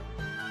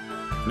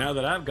 Now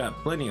that I've got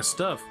plenty of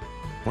stuff,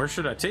 where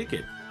should I take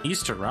it?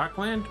 East to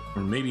Rockland?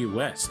 Or maybe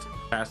west,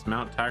 past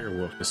Mount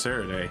Tigerwolf to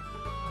Saraday?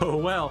 Oh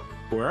well,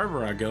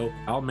 wherever I go,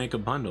 I'll make a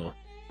bundle.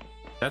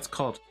 That's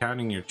called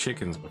counting your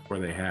chickens before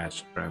they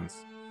hatch, friends.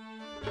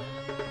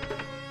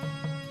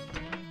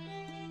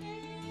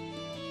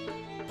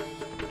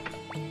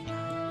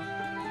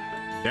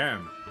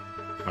 Damn,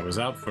 I was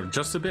out for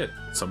just a bit.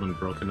 Someone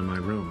broke into my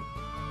room.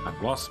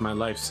 I've lost my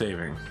life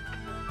savings.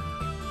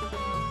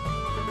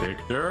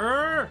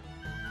 Victor!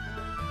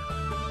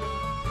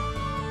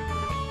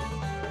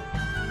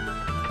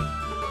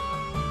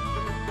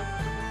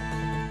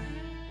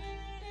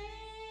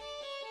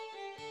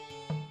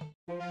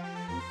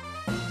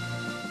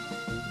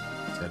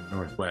 Said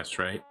northwest,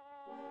 right?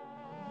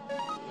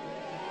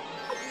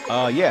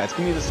 Yeah, it's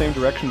gonna be the same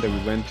direction that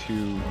we went to,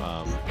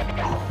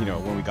 you know,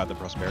 when we got the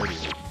prosperity.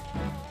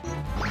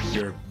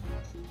 You're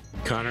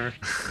Connor.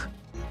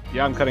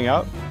 Yeah, I'm cutting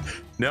out.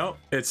 No,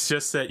 it's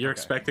just that you're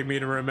expecting me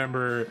to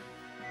remember.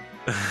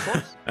 Of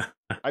course.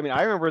 I mean,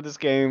 I remember this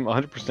game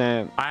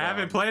 100%. I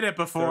haven't played it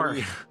before.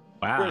 30,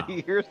 Wow,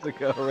 30 years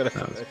ago or whatever.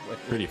 that was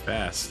pretty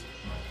fast.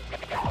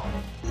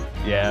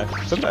 Yeah,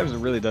 sometimes it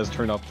really does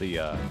turn up the, you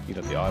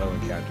know, the auto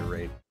encounter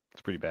rate.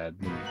 It's pretty bad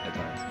at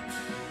times.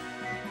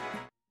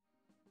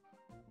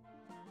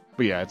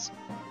 But yeah, it's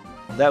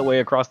that way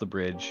across the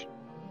bridge,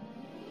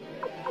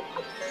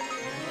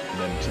 and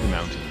then to the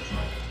mountains.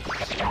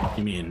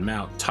 You mean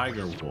Mount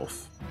Tiger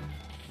Wolf?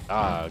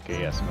 Ah, okay,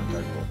 yes, Mount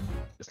Tiger Wolf.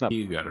 It's not.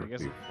 You gotta I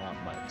guess be- it's not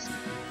my secret.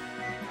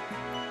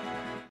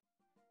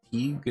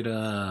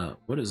 Tigra.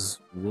 What is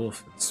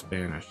wolf in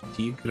Spanish?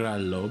 Tigra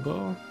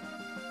Lobo?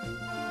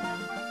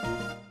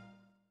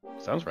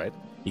 Sounds right.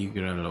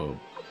 Tigra Lobo.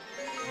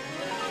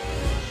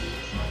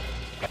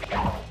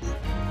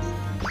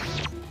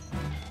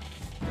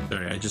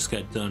 Sorry, I just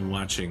got done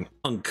watching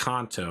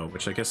Encanto,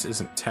 which I guess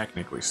isn't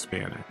technically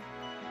Spanish,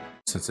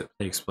 since it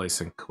takes place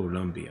in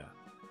Colombia.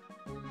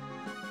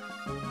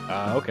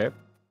 Okay.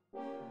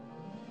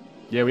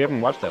 Yeah, we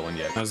haven't watched that one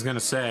yet. I was gonna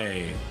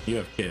say, you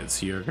have kids,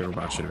 so you're gonna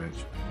watch it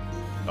eventually.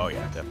 Oh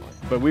yeah, definitely.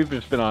 But we've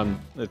just been on.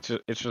 It's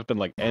just been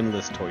like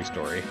endless Toy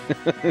Story.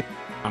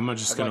 I'm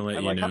just gonna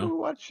let you How do know. we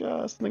watch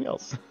something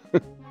else?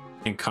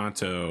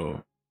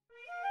 Encanto,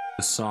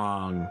 the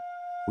song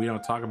 "We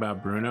Don't Talk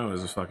About Bruno"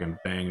 is a fucking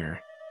banger.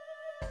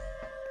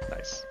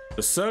 Nice.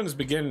 The sun's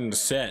beginning to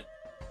set.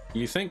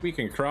 You think we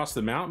can cross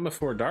the mountain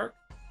before dark?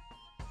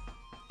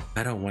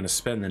 I don't want to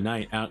spend the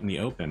night out in the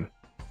open.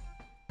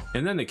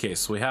 In any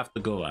case, we have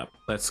to go up.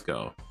 Let's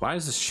go. Why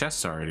is this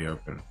chest already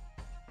open?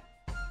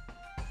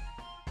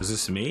 Is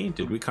this me?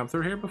 Did we come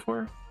through here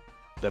before?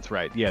 That's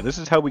right. Yeah, this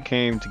is how we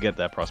came to get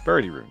that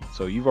prosperity rune.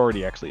 So you've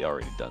already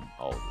done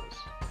all of this.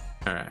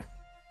 All right.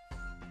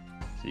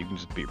 So you can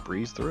just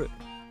breeze through it.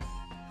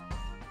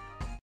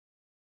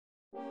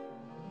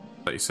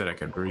 But you said I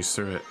could breeze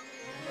through it.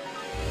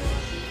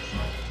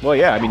 Well,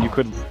 yeah. I mean, you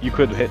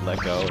could hit let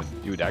go,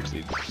 and you would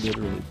actually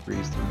literally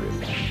breeze through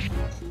it.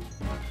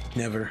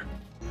 Never.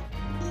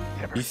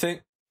 You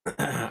think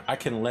I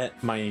can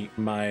let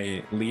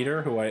my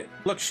leader,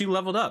 look, she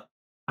leveled up.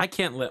 I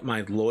can't let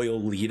my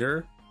loyal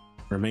leader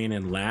remain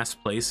in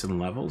last place in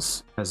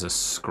levels as a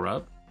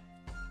scrub.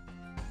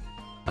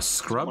 A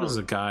scrub is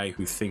a guy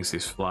who thinks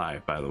he's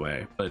fly, by the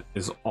way, but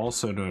is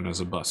also known as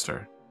a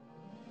buster.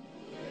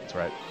 That's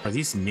right. Are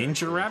these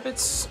ninja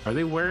rabbits? Are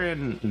they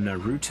wearing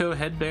Naruto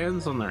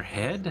headbands on their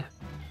head?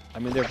 I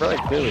mean, they're very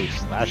clearly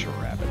slasher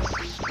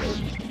rabbits.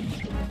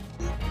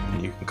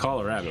 You can call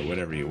a rabbit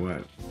whatever you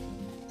want.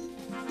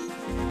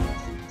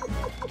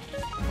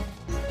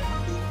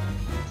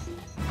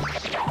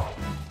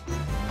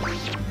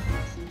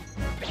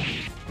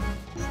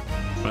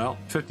 Well,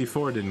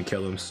 54 didn't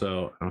kill him,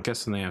 so I'm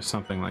guessing they have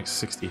something like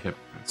 60 hit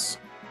points.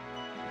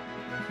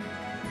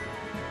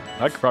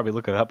 I could probably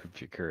look it up if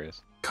you're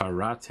curious.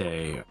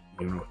 Karate,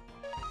 you know.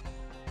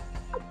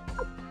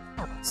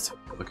 Let's take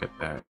a look at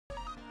that.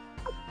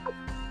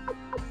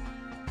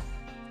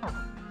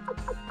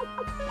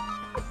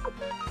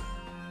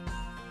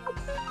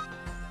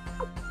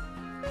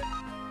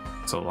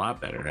 It's a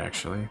lot better,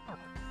 actually.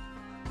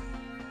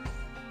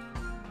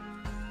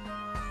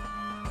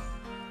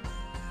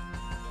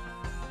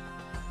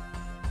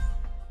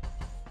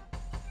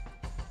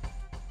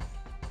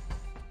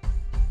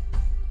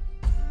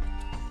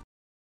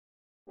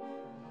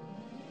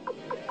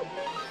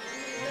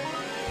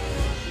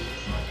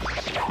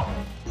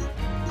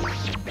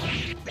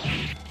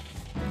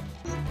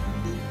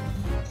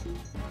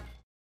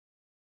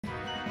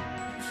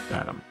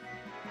 Got him.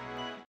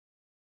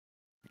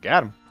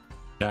 Got him.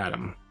 Got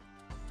him.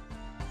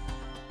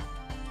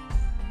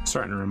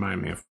 Starting to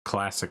remind me of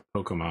classic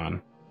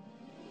Pokemon.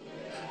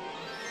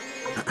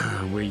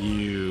 Where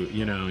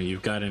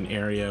you've got an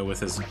area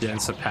with as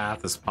dense a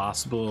path as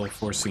possible,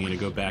 forcing you to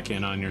go back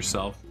in on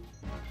yourself.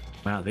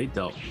 Wow, they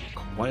dealt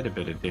quite a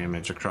bit of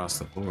damage across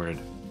the board.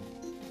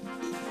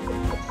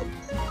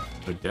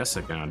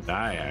 Odessa gonna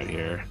die out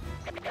here.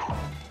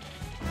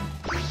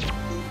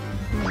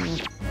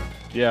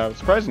 Yeah, it's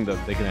surprising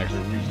that they can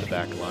actually reach the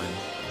back line.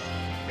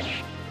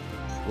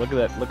 Look at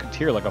that! Look at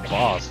Tyr like a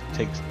boss.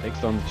 Takes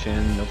on the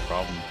chin, no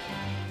problem.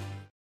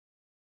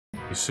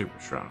 He's super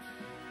strong.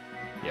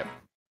 Yep.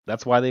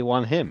 That's why they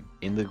want him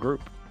in the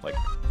group. Like,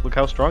 look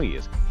how strong he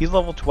is. He's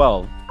level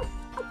 12,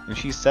 and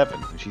she's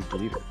 7, and she's the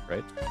leader,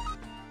 right?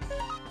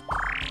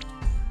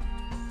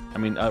 I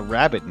mean, a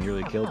rabbit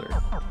nearly killed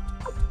her.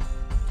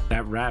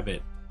 That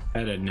rabbit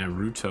had a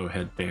Naruto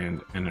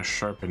headband and a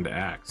sharpened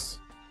axe.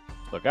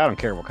 Look, I don't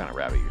care what kind of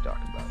rabbit you're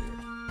talking about here.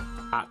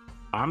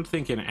 I'm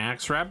thinking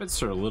axe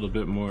rabbits are a little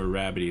bit more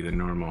rabbity than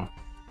normal.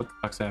 What the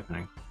fuck's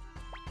happening?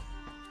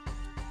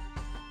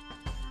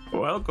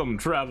 Welcome,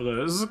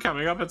 travelers.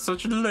 Coming up at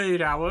such a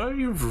late hour,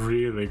 you've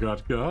really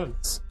got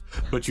guts.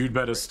 But you'd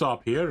better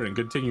stop here and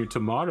continue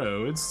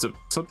tomorrow. It's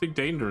something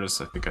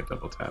dangerous. I think I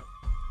double tapped.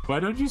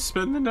 Why don't you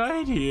spend the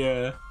night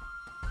here?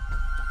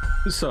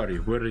 Sorry,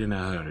 we're in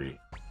a hurry.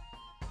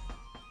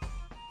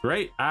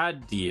 Great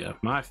idea.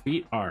 My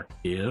feet are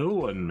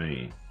killing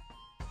me.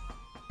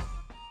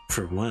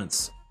 For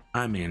once,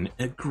 I'm in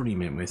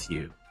agreement with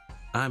you.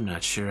 I'm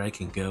not sure I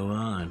can go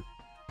on.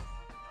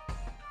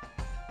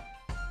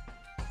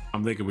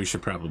 I'm thinking we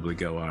should probably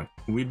go on.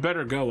 We'd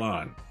better go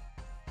on.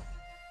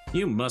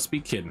 You must be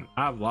kidding.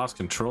 I've lost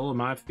control of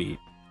my feet.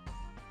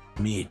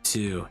 Me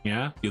too.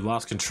 Yeah? You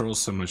lost control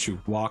so much you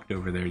walked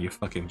over there, you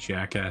fucking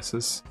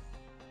jackasses.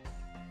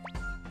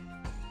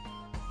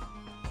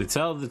 To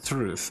tell the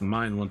truth,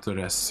 mine won't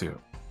rest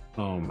too.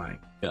 Oh my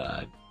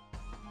god.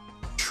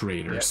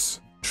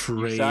 Traitors. Yep.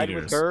 Traitors. You side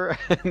with her,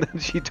 and then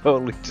she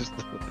totally just...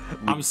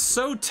 I'm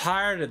so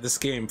tired of this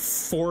game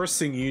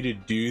forcing you to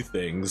do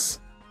things.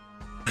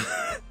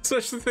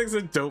 Especially things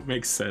that don't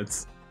make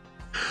sense.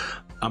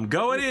 I'm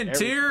going in,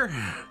 Tyr.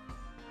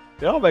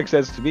 It all makes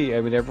sense to me.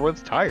 I mean,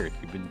 everyone's tired.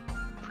 You've been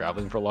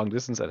traveling for a long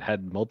distance and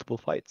had multiple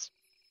fights.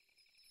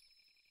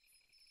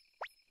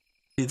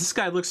 Hey, this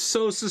guy looks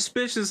so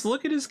suspicious.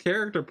 Look at his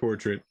character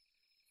portrait.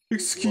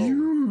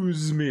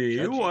 Excuse me,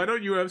 Judgy. Why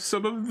don't you have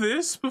some of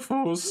this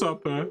before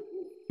supper?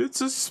 It's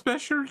a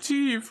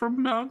specialty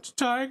from Mount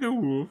Tiger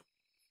Wolf.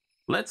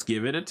 Let's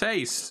give it a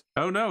taste.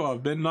 Oh no,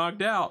 I've been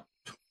knocked out.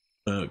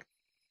 Look,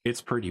 it's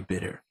pretty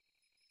bitter.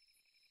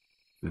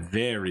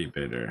 Very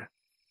bitter.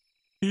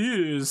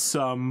 Here's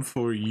some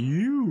for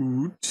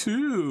you,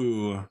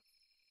 too.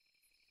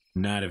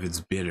 Not if it's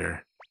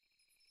bitter.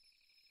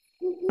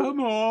 Come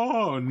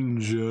on,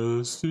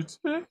 just a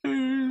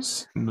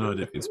taste. Not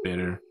if it's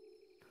bitter.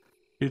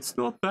 It's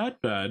not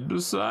that bad.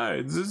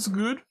 Besides, it's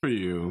good for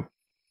you.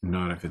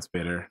 Not if it's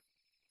bitter.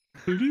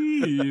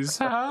 Please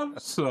have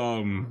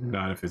some.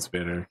 Not if it's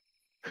bitter.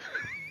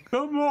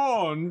 Come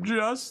on,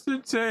 just a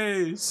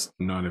taste.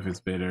 Not if it's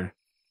bitter.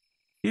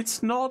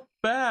 It's not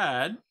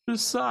bad.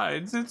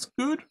 Besides, it's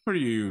good for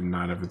you.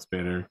 Not if it's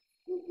bitter.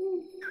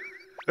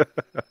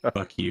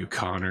 Fuck you,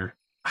 Connor.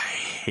 I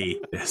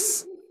hate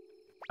this.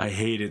 I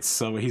hate it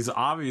so. He's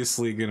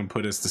obviously gonna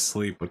put us to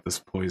sleep with this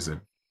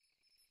poison.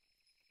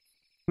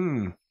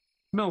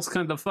 Smells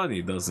kind of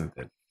funny, doesn't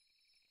it?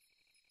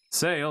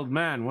 Say, old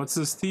man, what's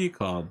this tea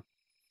called?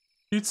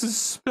 It's a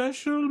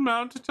special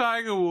Mount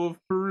Tiger Wolf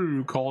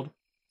brew called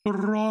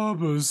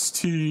Robber's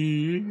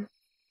Tea.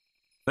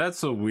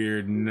 That's a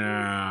weird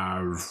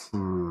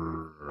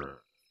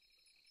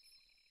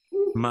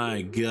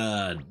My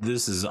god,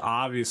 this is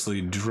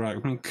obviously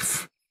drug.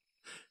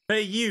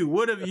 Hey you,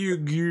 what have you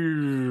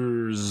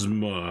gears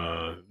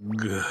mug?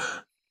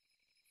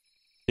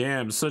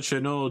 Damn, such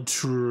an old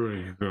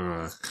trick.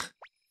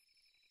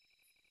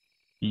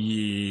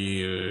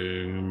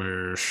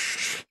 Yeah,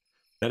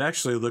 that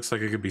actually looks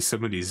like it could be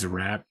somebody's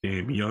rap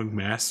name, Young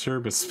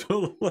Master, but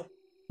spelled like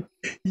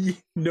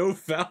no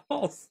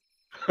vowels.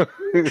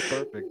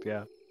 Perfect,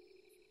 yeah.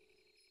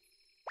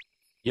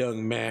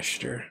 Young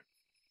Master.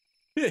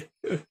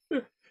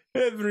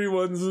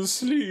 Everyone's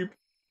asleep,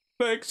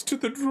 thanks to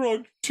the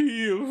drug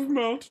tea of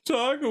Mount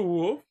Tiger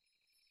Wolf.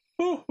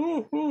 Ho,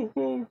 ho, ho,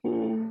 ho,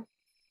 ho.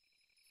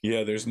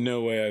 Yeah, there's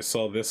no way I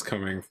saw this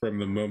coming from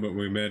the moment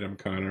we met him,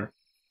 Connor.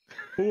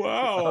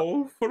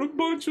 Wow, for a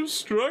bunch of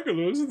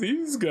strugglers,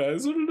 these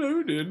guys are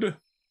loaded.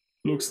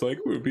 Looks like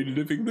we'll be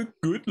living the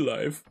good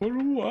life for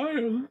a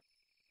while.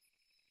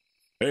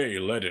 Hey,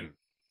 Ledin,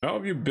 how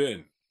have you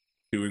been?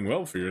 Doing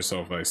well for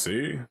yourself, I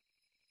see.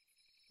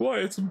 Why,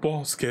 it's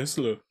Boss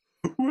Kessler.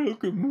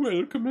 Welcome,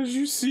 welcome. As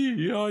you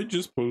see, I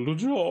just pulled a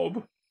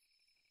job.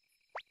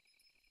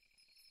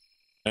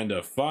 And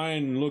a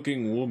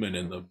fine-looking woman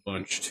in the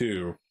bunch,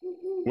 too.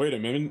 Wait a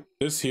minute,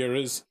 this here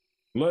is...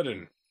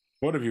 Ledin,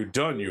 what have you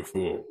done, you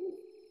fool?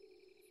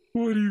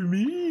 What do you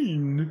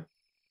mean?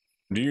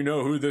 Do you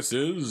know who this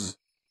is?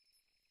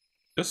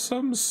 Just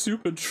some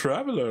super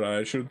traveler,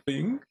 I should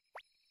think.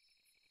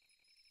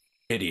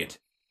 Idiot.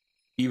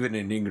 Even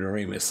an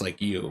ignoramus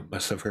like you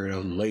must have heard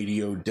of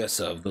Lady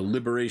Odessa of the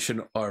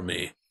Liberation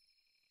Army.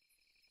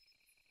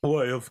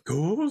 Why, of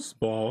course,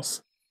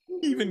 boss.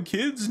 Even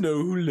kids know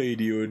who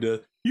Lady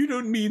Odessa... You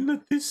don't mean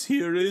that this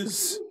here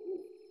is...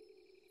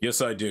 Yes,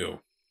 I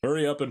do.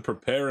 Hurry up and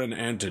prepare an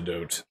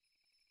antidote.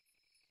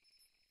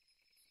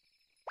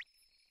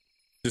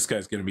 This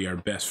guy's gonna be our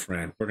best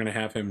friend. We're gonna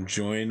have him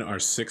join our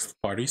 6th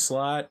party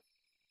slot.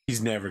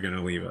 He's never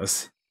gonna leave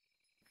us.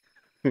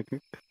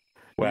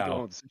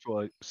 Wow.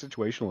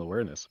 Situational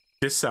awareness.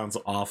 This sounds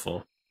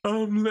awful.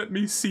 Let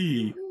me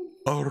see.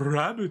 A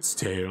rabbit's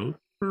tail,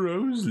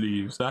 rose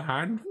leaves, a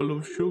handful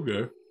of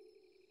sugar.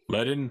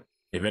 Ledin,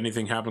 if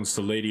anything happens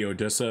to Lady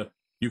Odessa,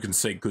 you can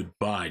say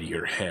goodbye to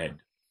your head.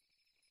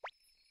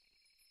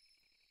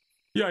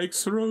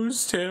 Yikes,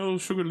 rose tail,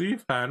 sugar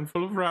leaf,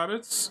 handful of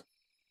rabbits.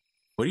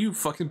 What are you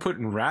fucking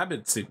putting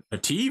rabbits in a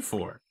tea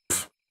for?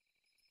 Pfft.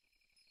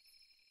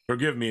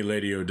 Forgive me,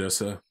 Lady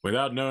Odessa.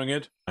 Without knowing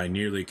it, I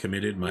nearly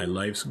committed my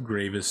life's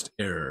gravest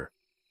error.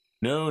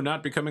 No,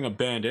 not becoming a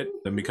bandit,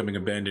 then becoming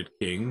a bandit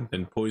king,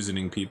 then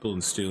poisoning people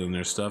and stealing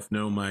their stuff.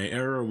 No, my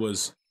error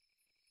was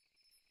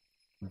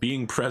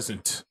being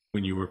present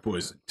when you were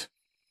poisoned.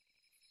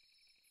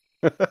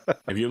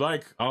 If you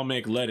like, I'll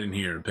make Ledin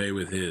here pay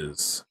with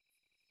his.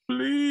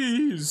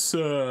 Please,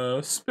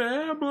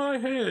 spare my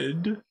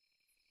head.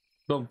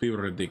 Don't be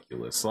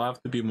ridiculous. I'll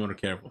have to be more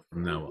careful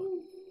from now on.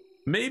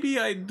 Maybe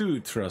I do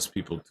trust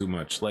people too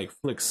much, like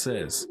Flick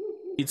says.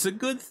 It's a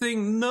good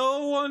thing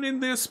no one in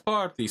this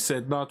party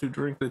said not to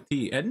drink the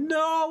tea, and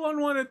no one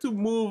wanted to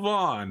move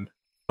on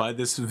by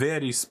this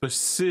very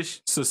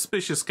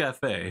suspicious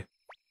cafe.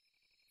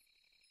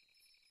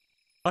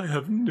 I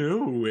have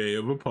no way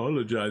of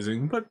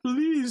apologizing, but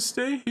please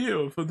stay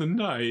here for the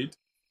night.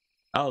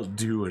 I'll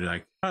do what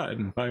I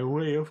can by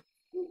way of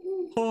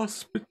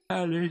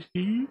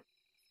hospitality.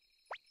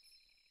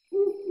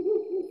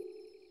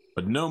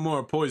 But no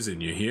more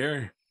poison, you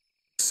hear?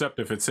 Except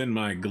if it's in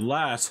my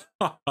glass,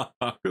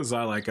 because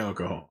I like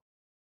alcohol.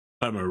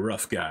 I'm a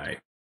rough guy.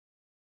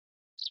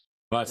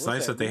 Well, it's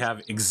nice that they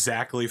have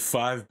exactly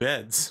 5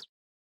 beds.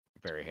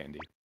 Very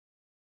handy.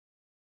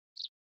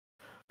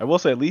 I will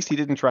say, at least he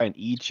didn't try and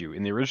eat you.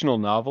 In the original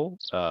novel,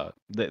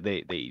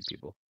 they eat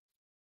people.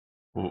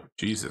 Oh,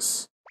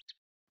 Jesus.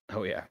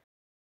 Oh, yeah.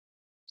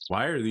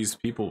 Why are these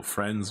people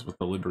friends with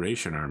the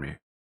Liberation Army?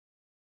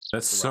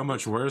 That's so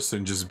much worse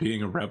than just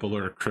being a rebel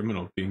or a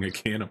criminal, being a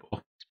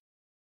cannibal.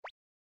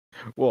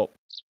 Well,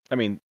 I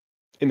mean,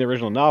 in the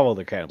original novel,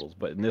 they're cannibals,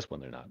 but in this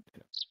one, they're not. You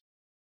know.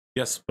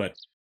 Yes, but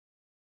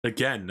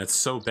again, that's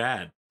so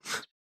bad.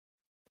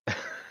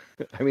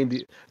 I mean,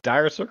 the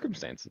dire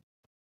circumstances.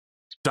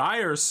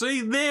 Dire?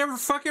 See, they have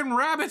fucking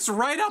rabbits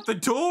right out the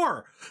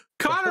door.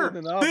 Connor,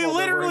 they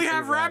literally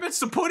have rabbits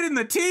to put in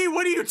the tea.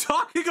 What are you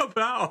talking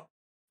about?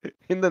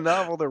 In the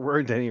novel, there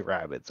weren't any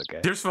rabbits.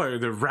 Okay. There's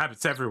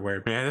rabbits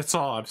everywhere, man. That's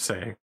all I'm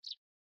saying.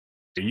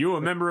 Are you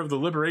a member of the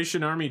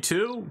Liberation Army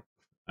too?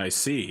 I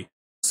see.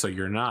 So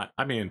you're not.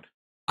 I mean,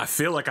 I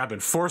feel like I've been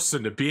forced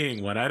into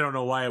being one. I don't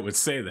know why it would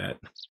say that.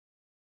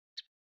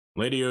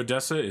 Lady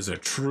Odessa is a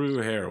true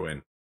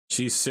heroine.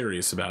 She's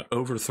serious about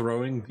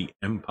overthrowing the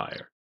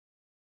Empire.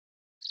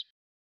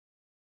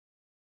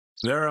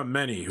 There are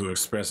many who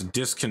express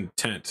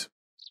discontent,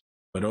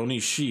 but only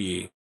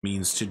she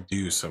means to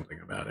do something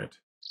about it.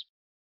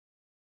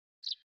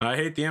 I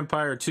hate the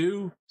Empire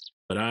too,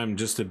 but I'm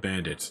just a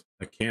bandit,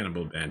 a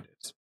cannibal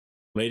bandit.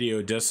 Lady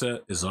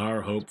Odessa is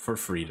our hope for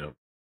freedom,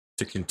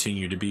 to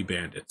continue to be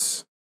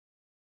bandits.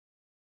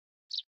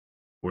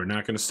 We're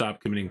not going to stop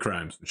committing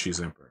crimes when she's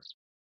emperor.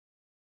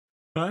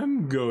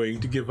 I'm going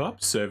to give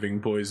up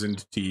serving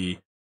poisoned tea.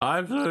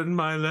 I've learned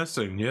my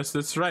lesson. Yes,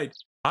 that's right.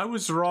 I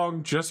was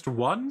wrong just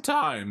one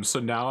time,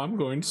 so now I'm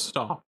going to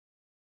stop.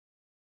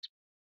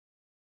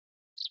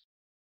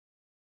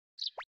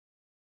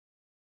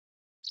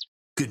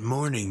 Good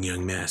morning,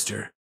 young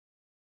master.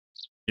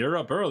 You're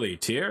up early,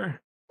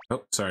 Tyr.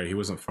 Oh, sorry, he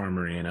wasn't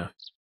farmery enough.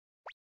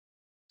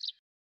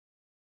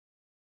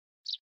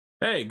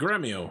 Hey,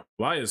 Gremio,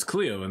 why is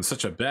Cleo in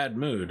such a bad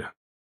mood?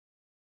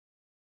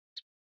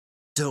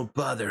 Don't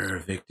bother her,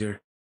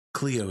 Victor.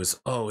 Cleo is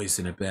always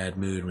in a bad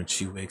mood when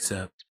she wakes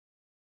up.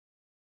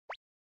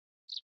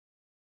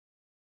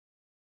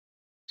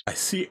 I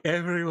see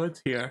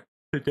everyone's here.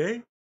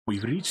 Today,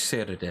 we've reached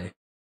Saturday.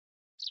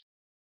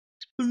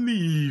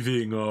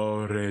 Leaving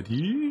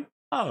already?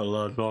 I'll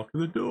unlock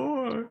the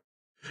door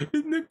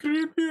in the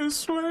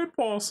creepiest way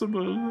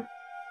possible. I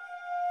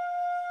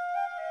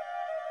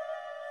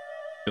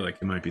feel like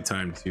it might be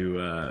time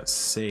to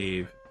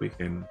save if we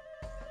can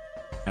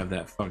have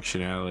that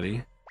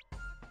functionality.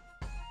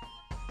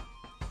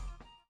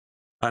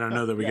 I don't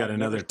know that we got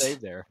another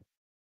save there.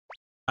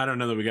 I don't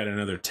know that we got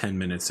another 10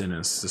 minutes in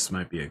us. This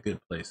might be a good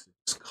place to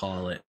just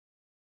call it.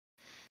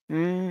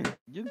 You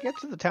get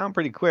to the town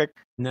pretty quick.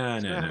 No,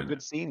 It's no, gonna no. have a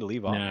good scene to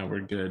leave off. Nah, we're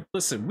good.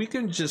 Listen, we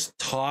can just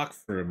talk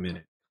for a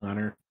minute,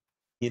 Connor.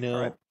 You know,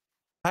 Alright.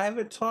 I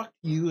haven't talked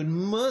to you in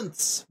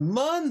months.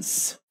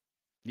 Months!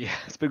 Yeah,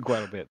 it's been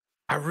quite a bit.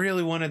 I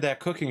really wanted that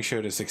cooking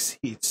show to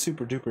succeed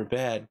super duper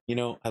bad. You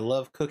know, I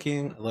love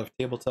cooking. I love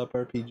tabletop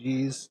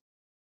RPGs.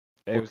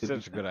 It was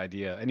such a good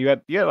idea, and you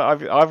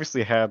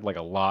obviously had like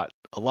a lot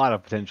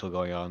of potential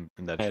going on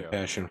in that I show. had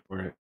passion for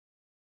it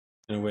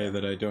in a way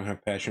that I don't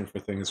have passion for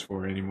things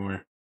for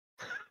anymore.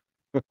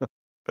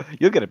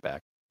 You'll get it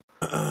back,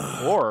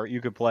 or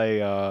you could play,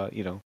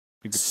 you could form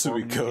a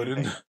new Suikoden.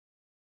 campaign.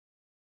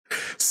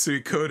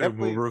 Suikoden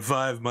Definitely- will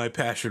revive my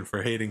passion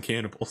for hating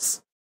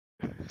cannibals.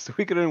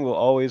 Suikoden will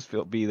always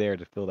be there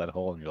to fill that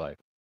hole in your life.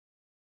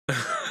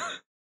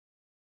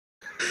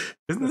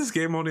 Isn't this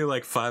game only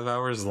like 5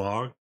 hours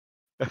long?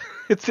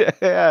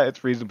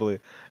 It's reasonably.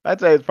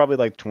 I'd say it's probably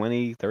like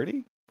 20,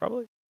 30,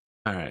 probably.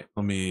 All right,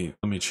 let me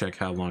check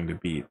how long to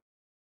beat.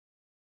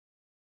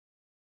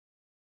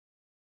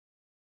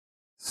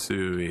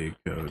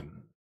 Suikoden.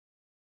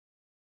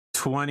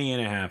 20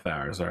 and a half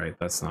hours. All right,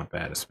 that's not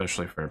bad,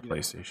 especially for a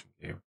PlayStation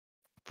game.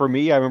 For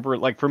me, I remember,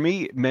 like, for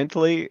me,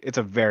 mentally, it's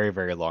a very,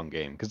 very long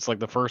game because it's like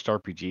the first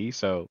RPG,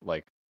 so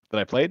like that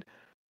I played.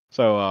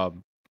 So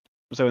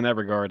in that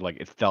regard, like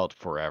it felt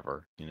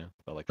forever,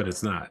 Felt like But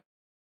it's not.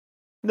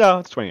 no,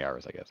 it's 20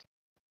 hours, I guess,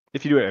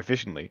 if you do it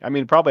efficiently. I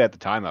mean, probably at the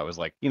time I was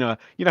like, you know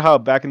how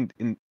back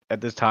in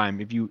at this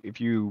time, if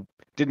you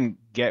didn't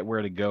get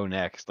where to go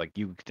next, like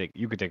you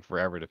could take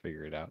forever to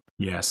figure it out.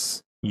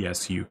 Yes,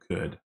 you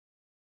could.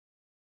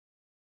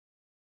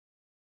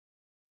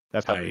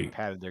 That's how they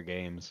padded their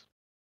games.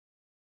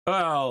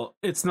 Well,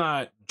 it's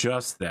not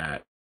just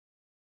that.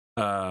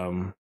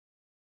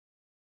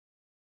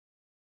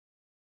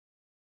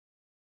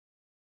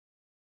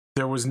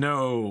 There was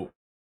no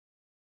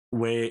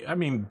way, I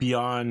mean,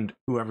 beyond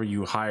whoever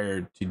you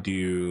hired to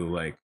do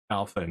like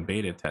alpha and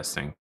beta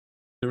testing,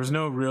 there was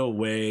no real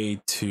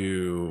way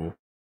to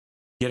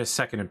get a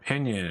second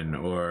opinion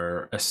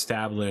or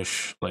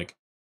establish like,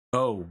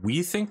 oh,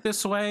 we think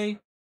this way,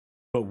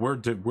 but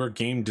we're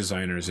game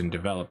designers and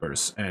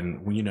developers,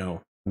 and we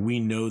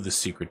know the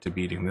secret to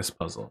beating this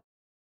puzzle.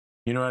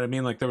 You know what I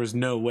mean? Like, there was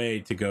no way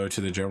to go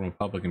to the general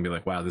public and be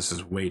like, wow, this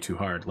is way too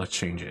hard, let's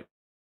change it.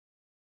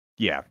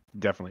 Yeah,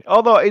 definitely.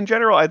 Although in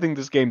general, I think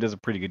this game does a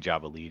pretty good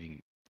job of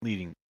leading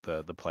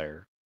the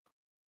player.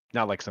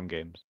 Not like some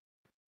games.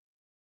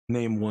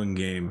 Name one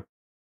game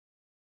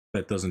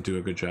that doesn't do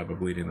a good job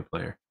of leading the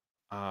player.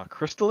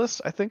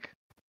 Crystalis, I think.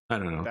 I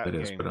don't know That if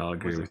it is, game but I'll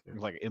agree with you.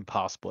 Like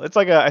impossible. It's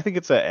like I think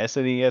it's a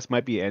SNES,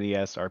 might be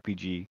NES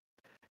RPG.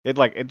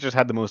 It just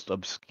had the most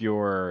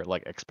obscure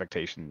like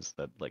expectations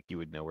that like you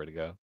would know where to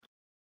go.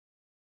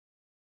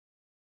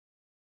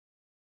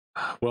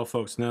 Well,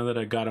 folks, now that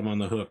I got him on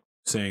the hook,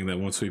 saying that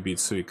once we beat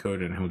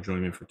Suikoden, he'll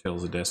join me for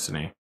Tales of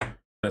Destiny,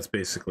 that's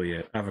basically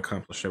it. I've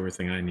accomplished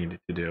everything I needed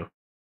to do.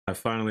 I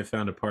finally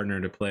found a partner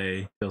to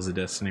play Tales of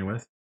Destiny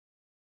with.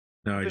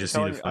 No, I just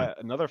telling need to find.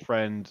 another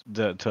friend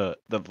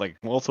that like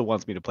also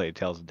wants me to play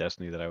Tales of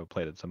Destiny that I would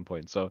play it at some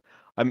point. So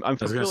I'm I was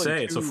gonna fulfilling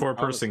say it's a two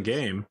 4-person promises.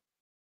 game.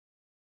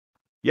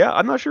 Yeah,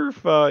 I'm not sure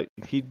if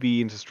he'd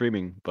be into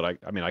streaming, but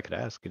I mean I could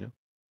ask, you know.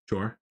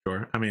 Sure,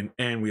 sure. I mean,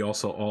 and we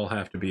also all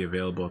have to be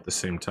available at the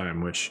same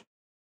time, which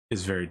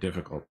is very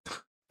difficult.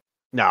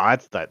 No,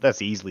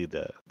 that's easily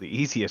the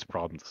easiest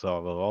problem to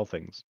solve of all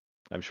things.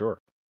 I'm sure.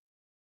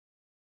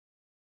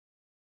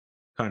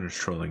 Connor's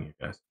trolling you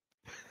guys.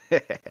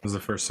 This is the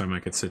first time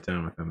I could sit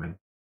down with him in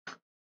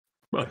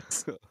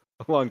months.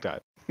 A long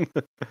time. Yeah,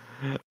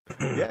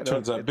 no,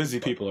 Turns out it's busy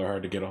fun. people are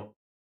hard to get a hold.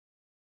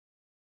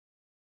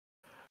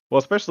 Well,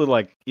 especially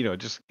like, you know,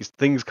 just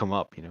things come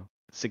up, you know,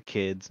 sick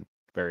kids and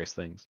various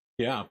things.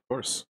 Yeah, of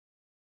course.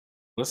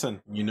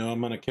 Listen, you know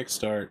I'm gonna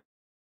kickstart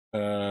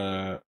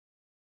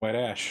White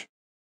Ash.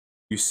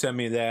 You send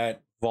me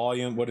that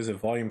volume. What is it?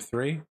 Volume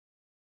 3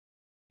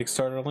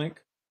 Kickstarter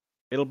link.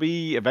 It'll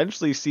be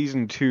eventually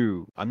season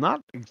 2. I'm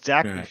not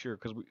exactly Alright. sure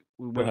because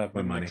You'll when have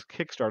my the money. next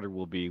Kickstarter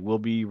will be, we'll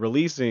be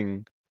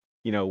releasing,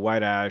 you know,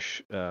 White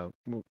Ash. We're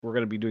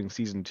going to be doing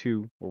season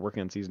 2. We're working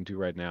on season 2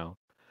 right now,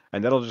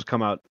 and that'll just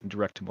come out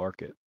direct to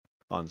market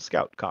on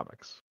Scout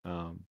Comics.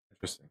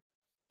 Interesting.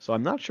 So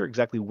I'm not sure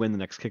exactly when the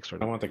next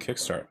Kickstarter. I want the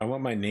Kickstart. I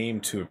want my name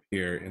to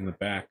appear in the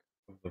back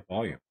of the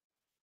volume.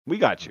 We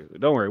got you.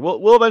 Don't worry.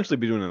 We'll eventually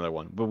be doing another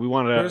one, but we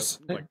want to There's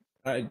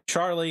like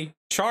Charlie.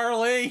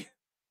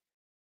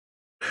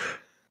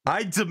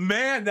 I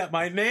demand that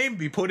my name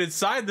be put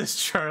inside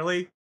this,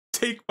 Charlie.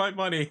 Take my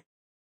money.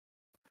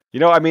 you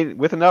know, I mean,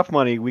 with enough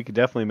money, we could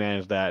definitely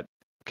manage that,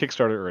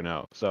 Kickstarter or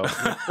no. So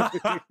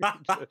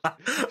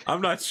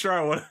I'm not sure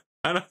I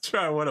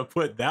want to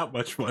put that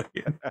much money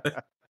in.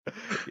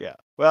 yeah.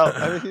 Well,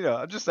 I mean, you know,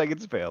 I'm just saying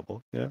it's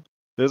available. Yeah.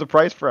 There's a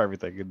price for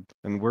everything,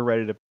 and we're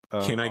ready to.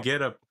 Can I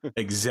get a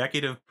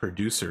executive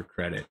producer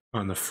credit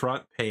on the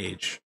front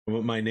page? I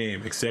want my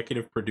name,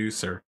 executive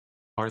producer,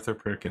 Arthur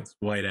Perkins,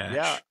 White Ash.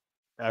 Yeah.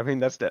 I mean,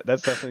 that's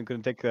definitely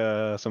going to take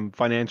some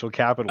financial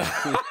capital.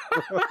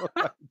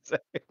 I'd say.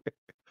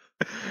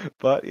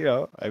 But you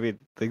know, I mean,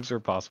 things are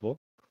possible.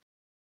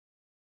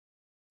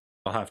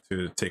 I'll have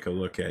to take a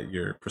look at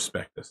your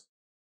prospectus.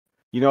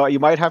 You know, you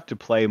might have to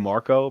play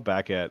Marco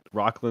back at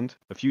Rockland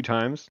a few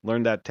times,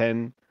 learn that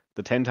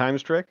the 10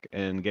 times trick,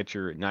 and get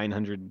your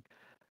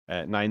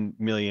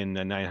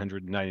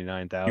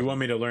 9,999,000. You want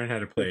me to learn how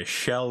to play a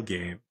shell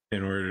game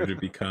in order to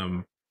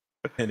become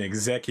an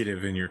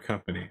executive in your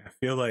company? I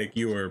feel like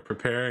you are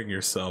preparing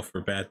yourself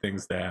for bad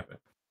things to happen.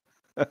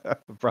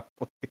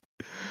 Probably.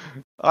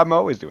 I'm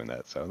always doing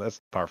that, so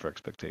that's par for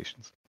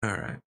expectations. All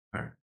right.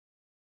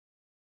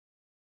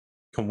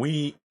 Can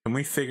we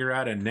figure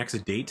out a next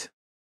date?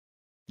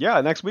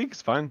 Yeah, next week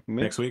is fine.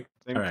 Next week?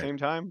 Same, All right. same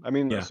time. I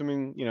mean, Yeah.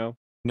 assuming, you know.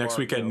 Next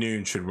week at you know.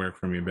 noon should work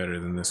for me better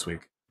than this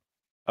week.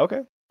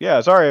 Okay. Yeah,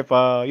 sorry if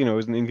you know, it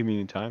was an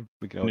inconvenient time.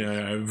 We can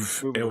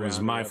always No, it was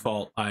my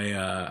fault.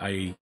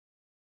 I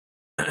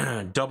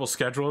double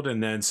scheduled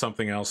and then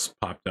something else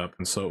popped up,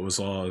 and so it was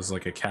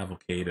like a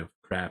cavalcade of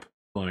crap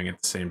flowing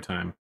at the same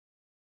time.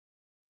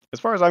 As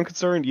far as I'm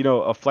concerned, you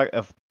know,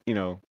 you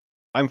know,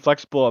 I'm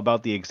flexible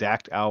about the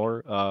exact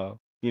hour.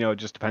 You know, it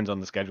just depends on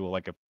the schedule.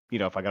 Like, you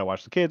know, if I gotta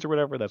watch the kids or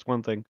whatever, that's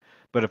one thing.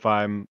 But if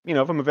I'm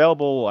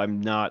available, I'm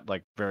not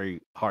like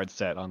very hard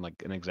set on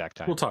like an exact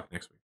time. We'll talk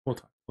next week. We'll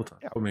talk.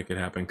 Yeah. We'll make it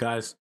happen,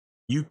 guys.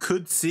 You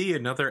could see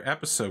another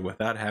episode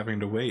without having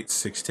to wait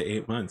 6 to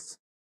 8 months.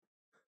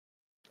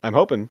 I'm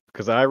hoping,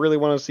 because I really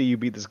want to see you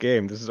beat this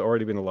game. This has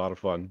already been a lot of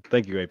fun.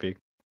 Thank you, AP.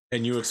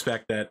 And you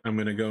expect that I'm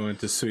going to go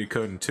into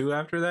Suikoden 2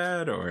 after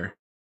that, or?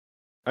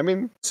 I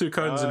mean,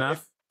 Suikoden's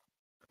enough?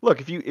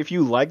 Look, if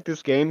you like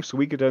this game,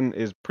 Suikoden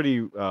is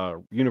pretty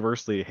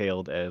universally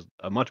hailed as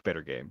a much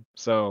better game.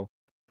 So,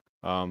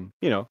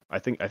 you know, I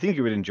think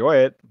you would enjoy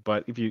it.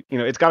 But if you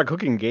know, it's got a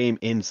cooking game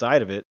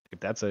inside of it. If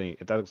that's a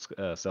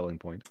selling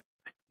point.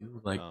 I do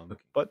like cooking.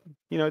 But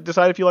you know,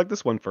 decide if you like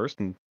this one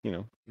first, and you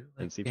know,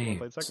 and see if you want to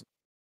play the second.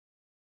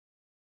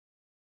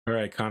 All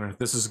right, Connor,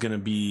 this is going to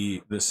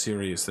be the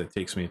series that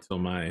takes me till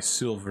my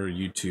silver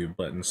YouTube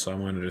button, so I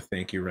wanted to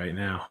thank you right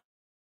now.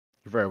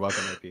 You're very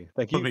welcome, AP.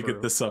 Thank you. Let me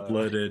get this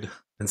uploaded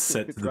and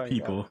set to the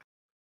people.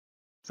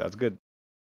 Sounds good.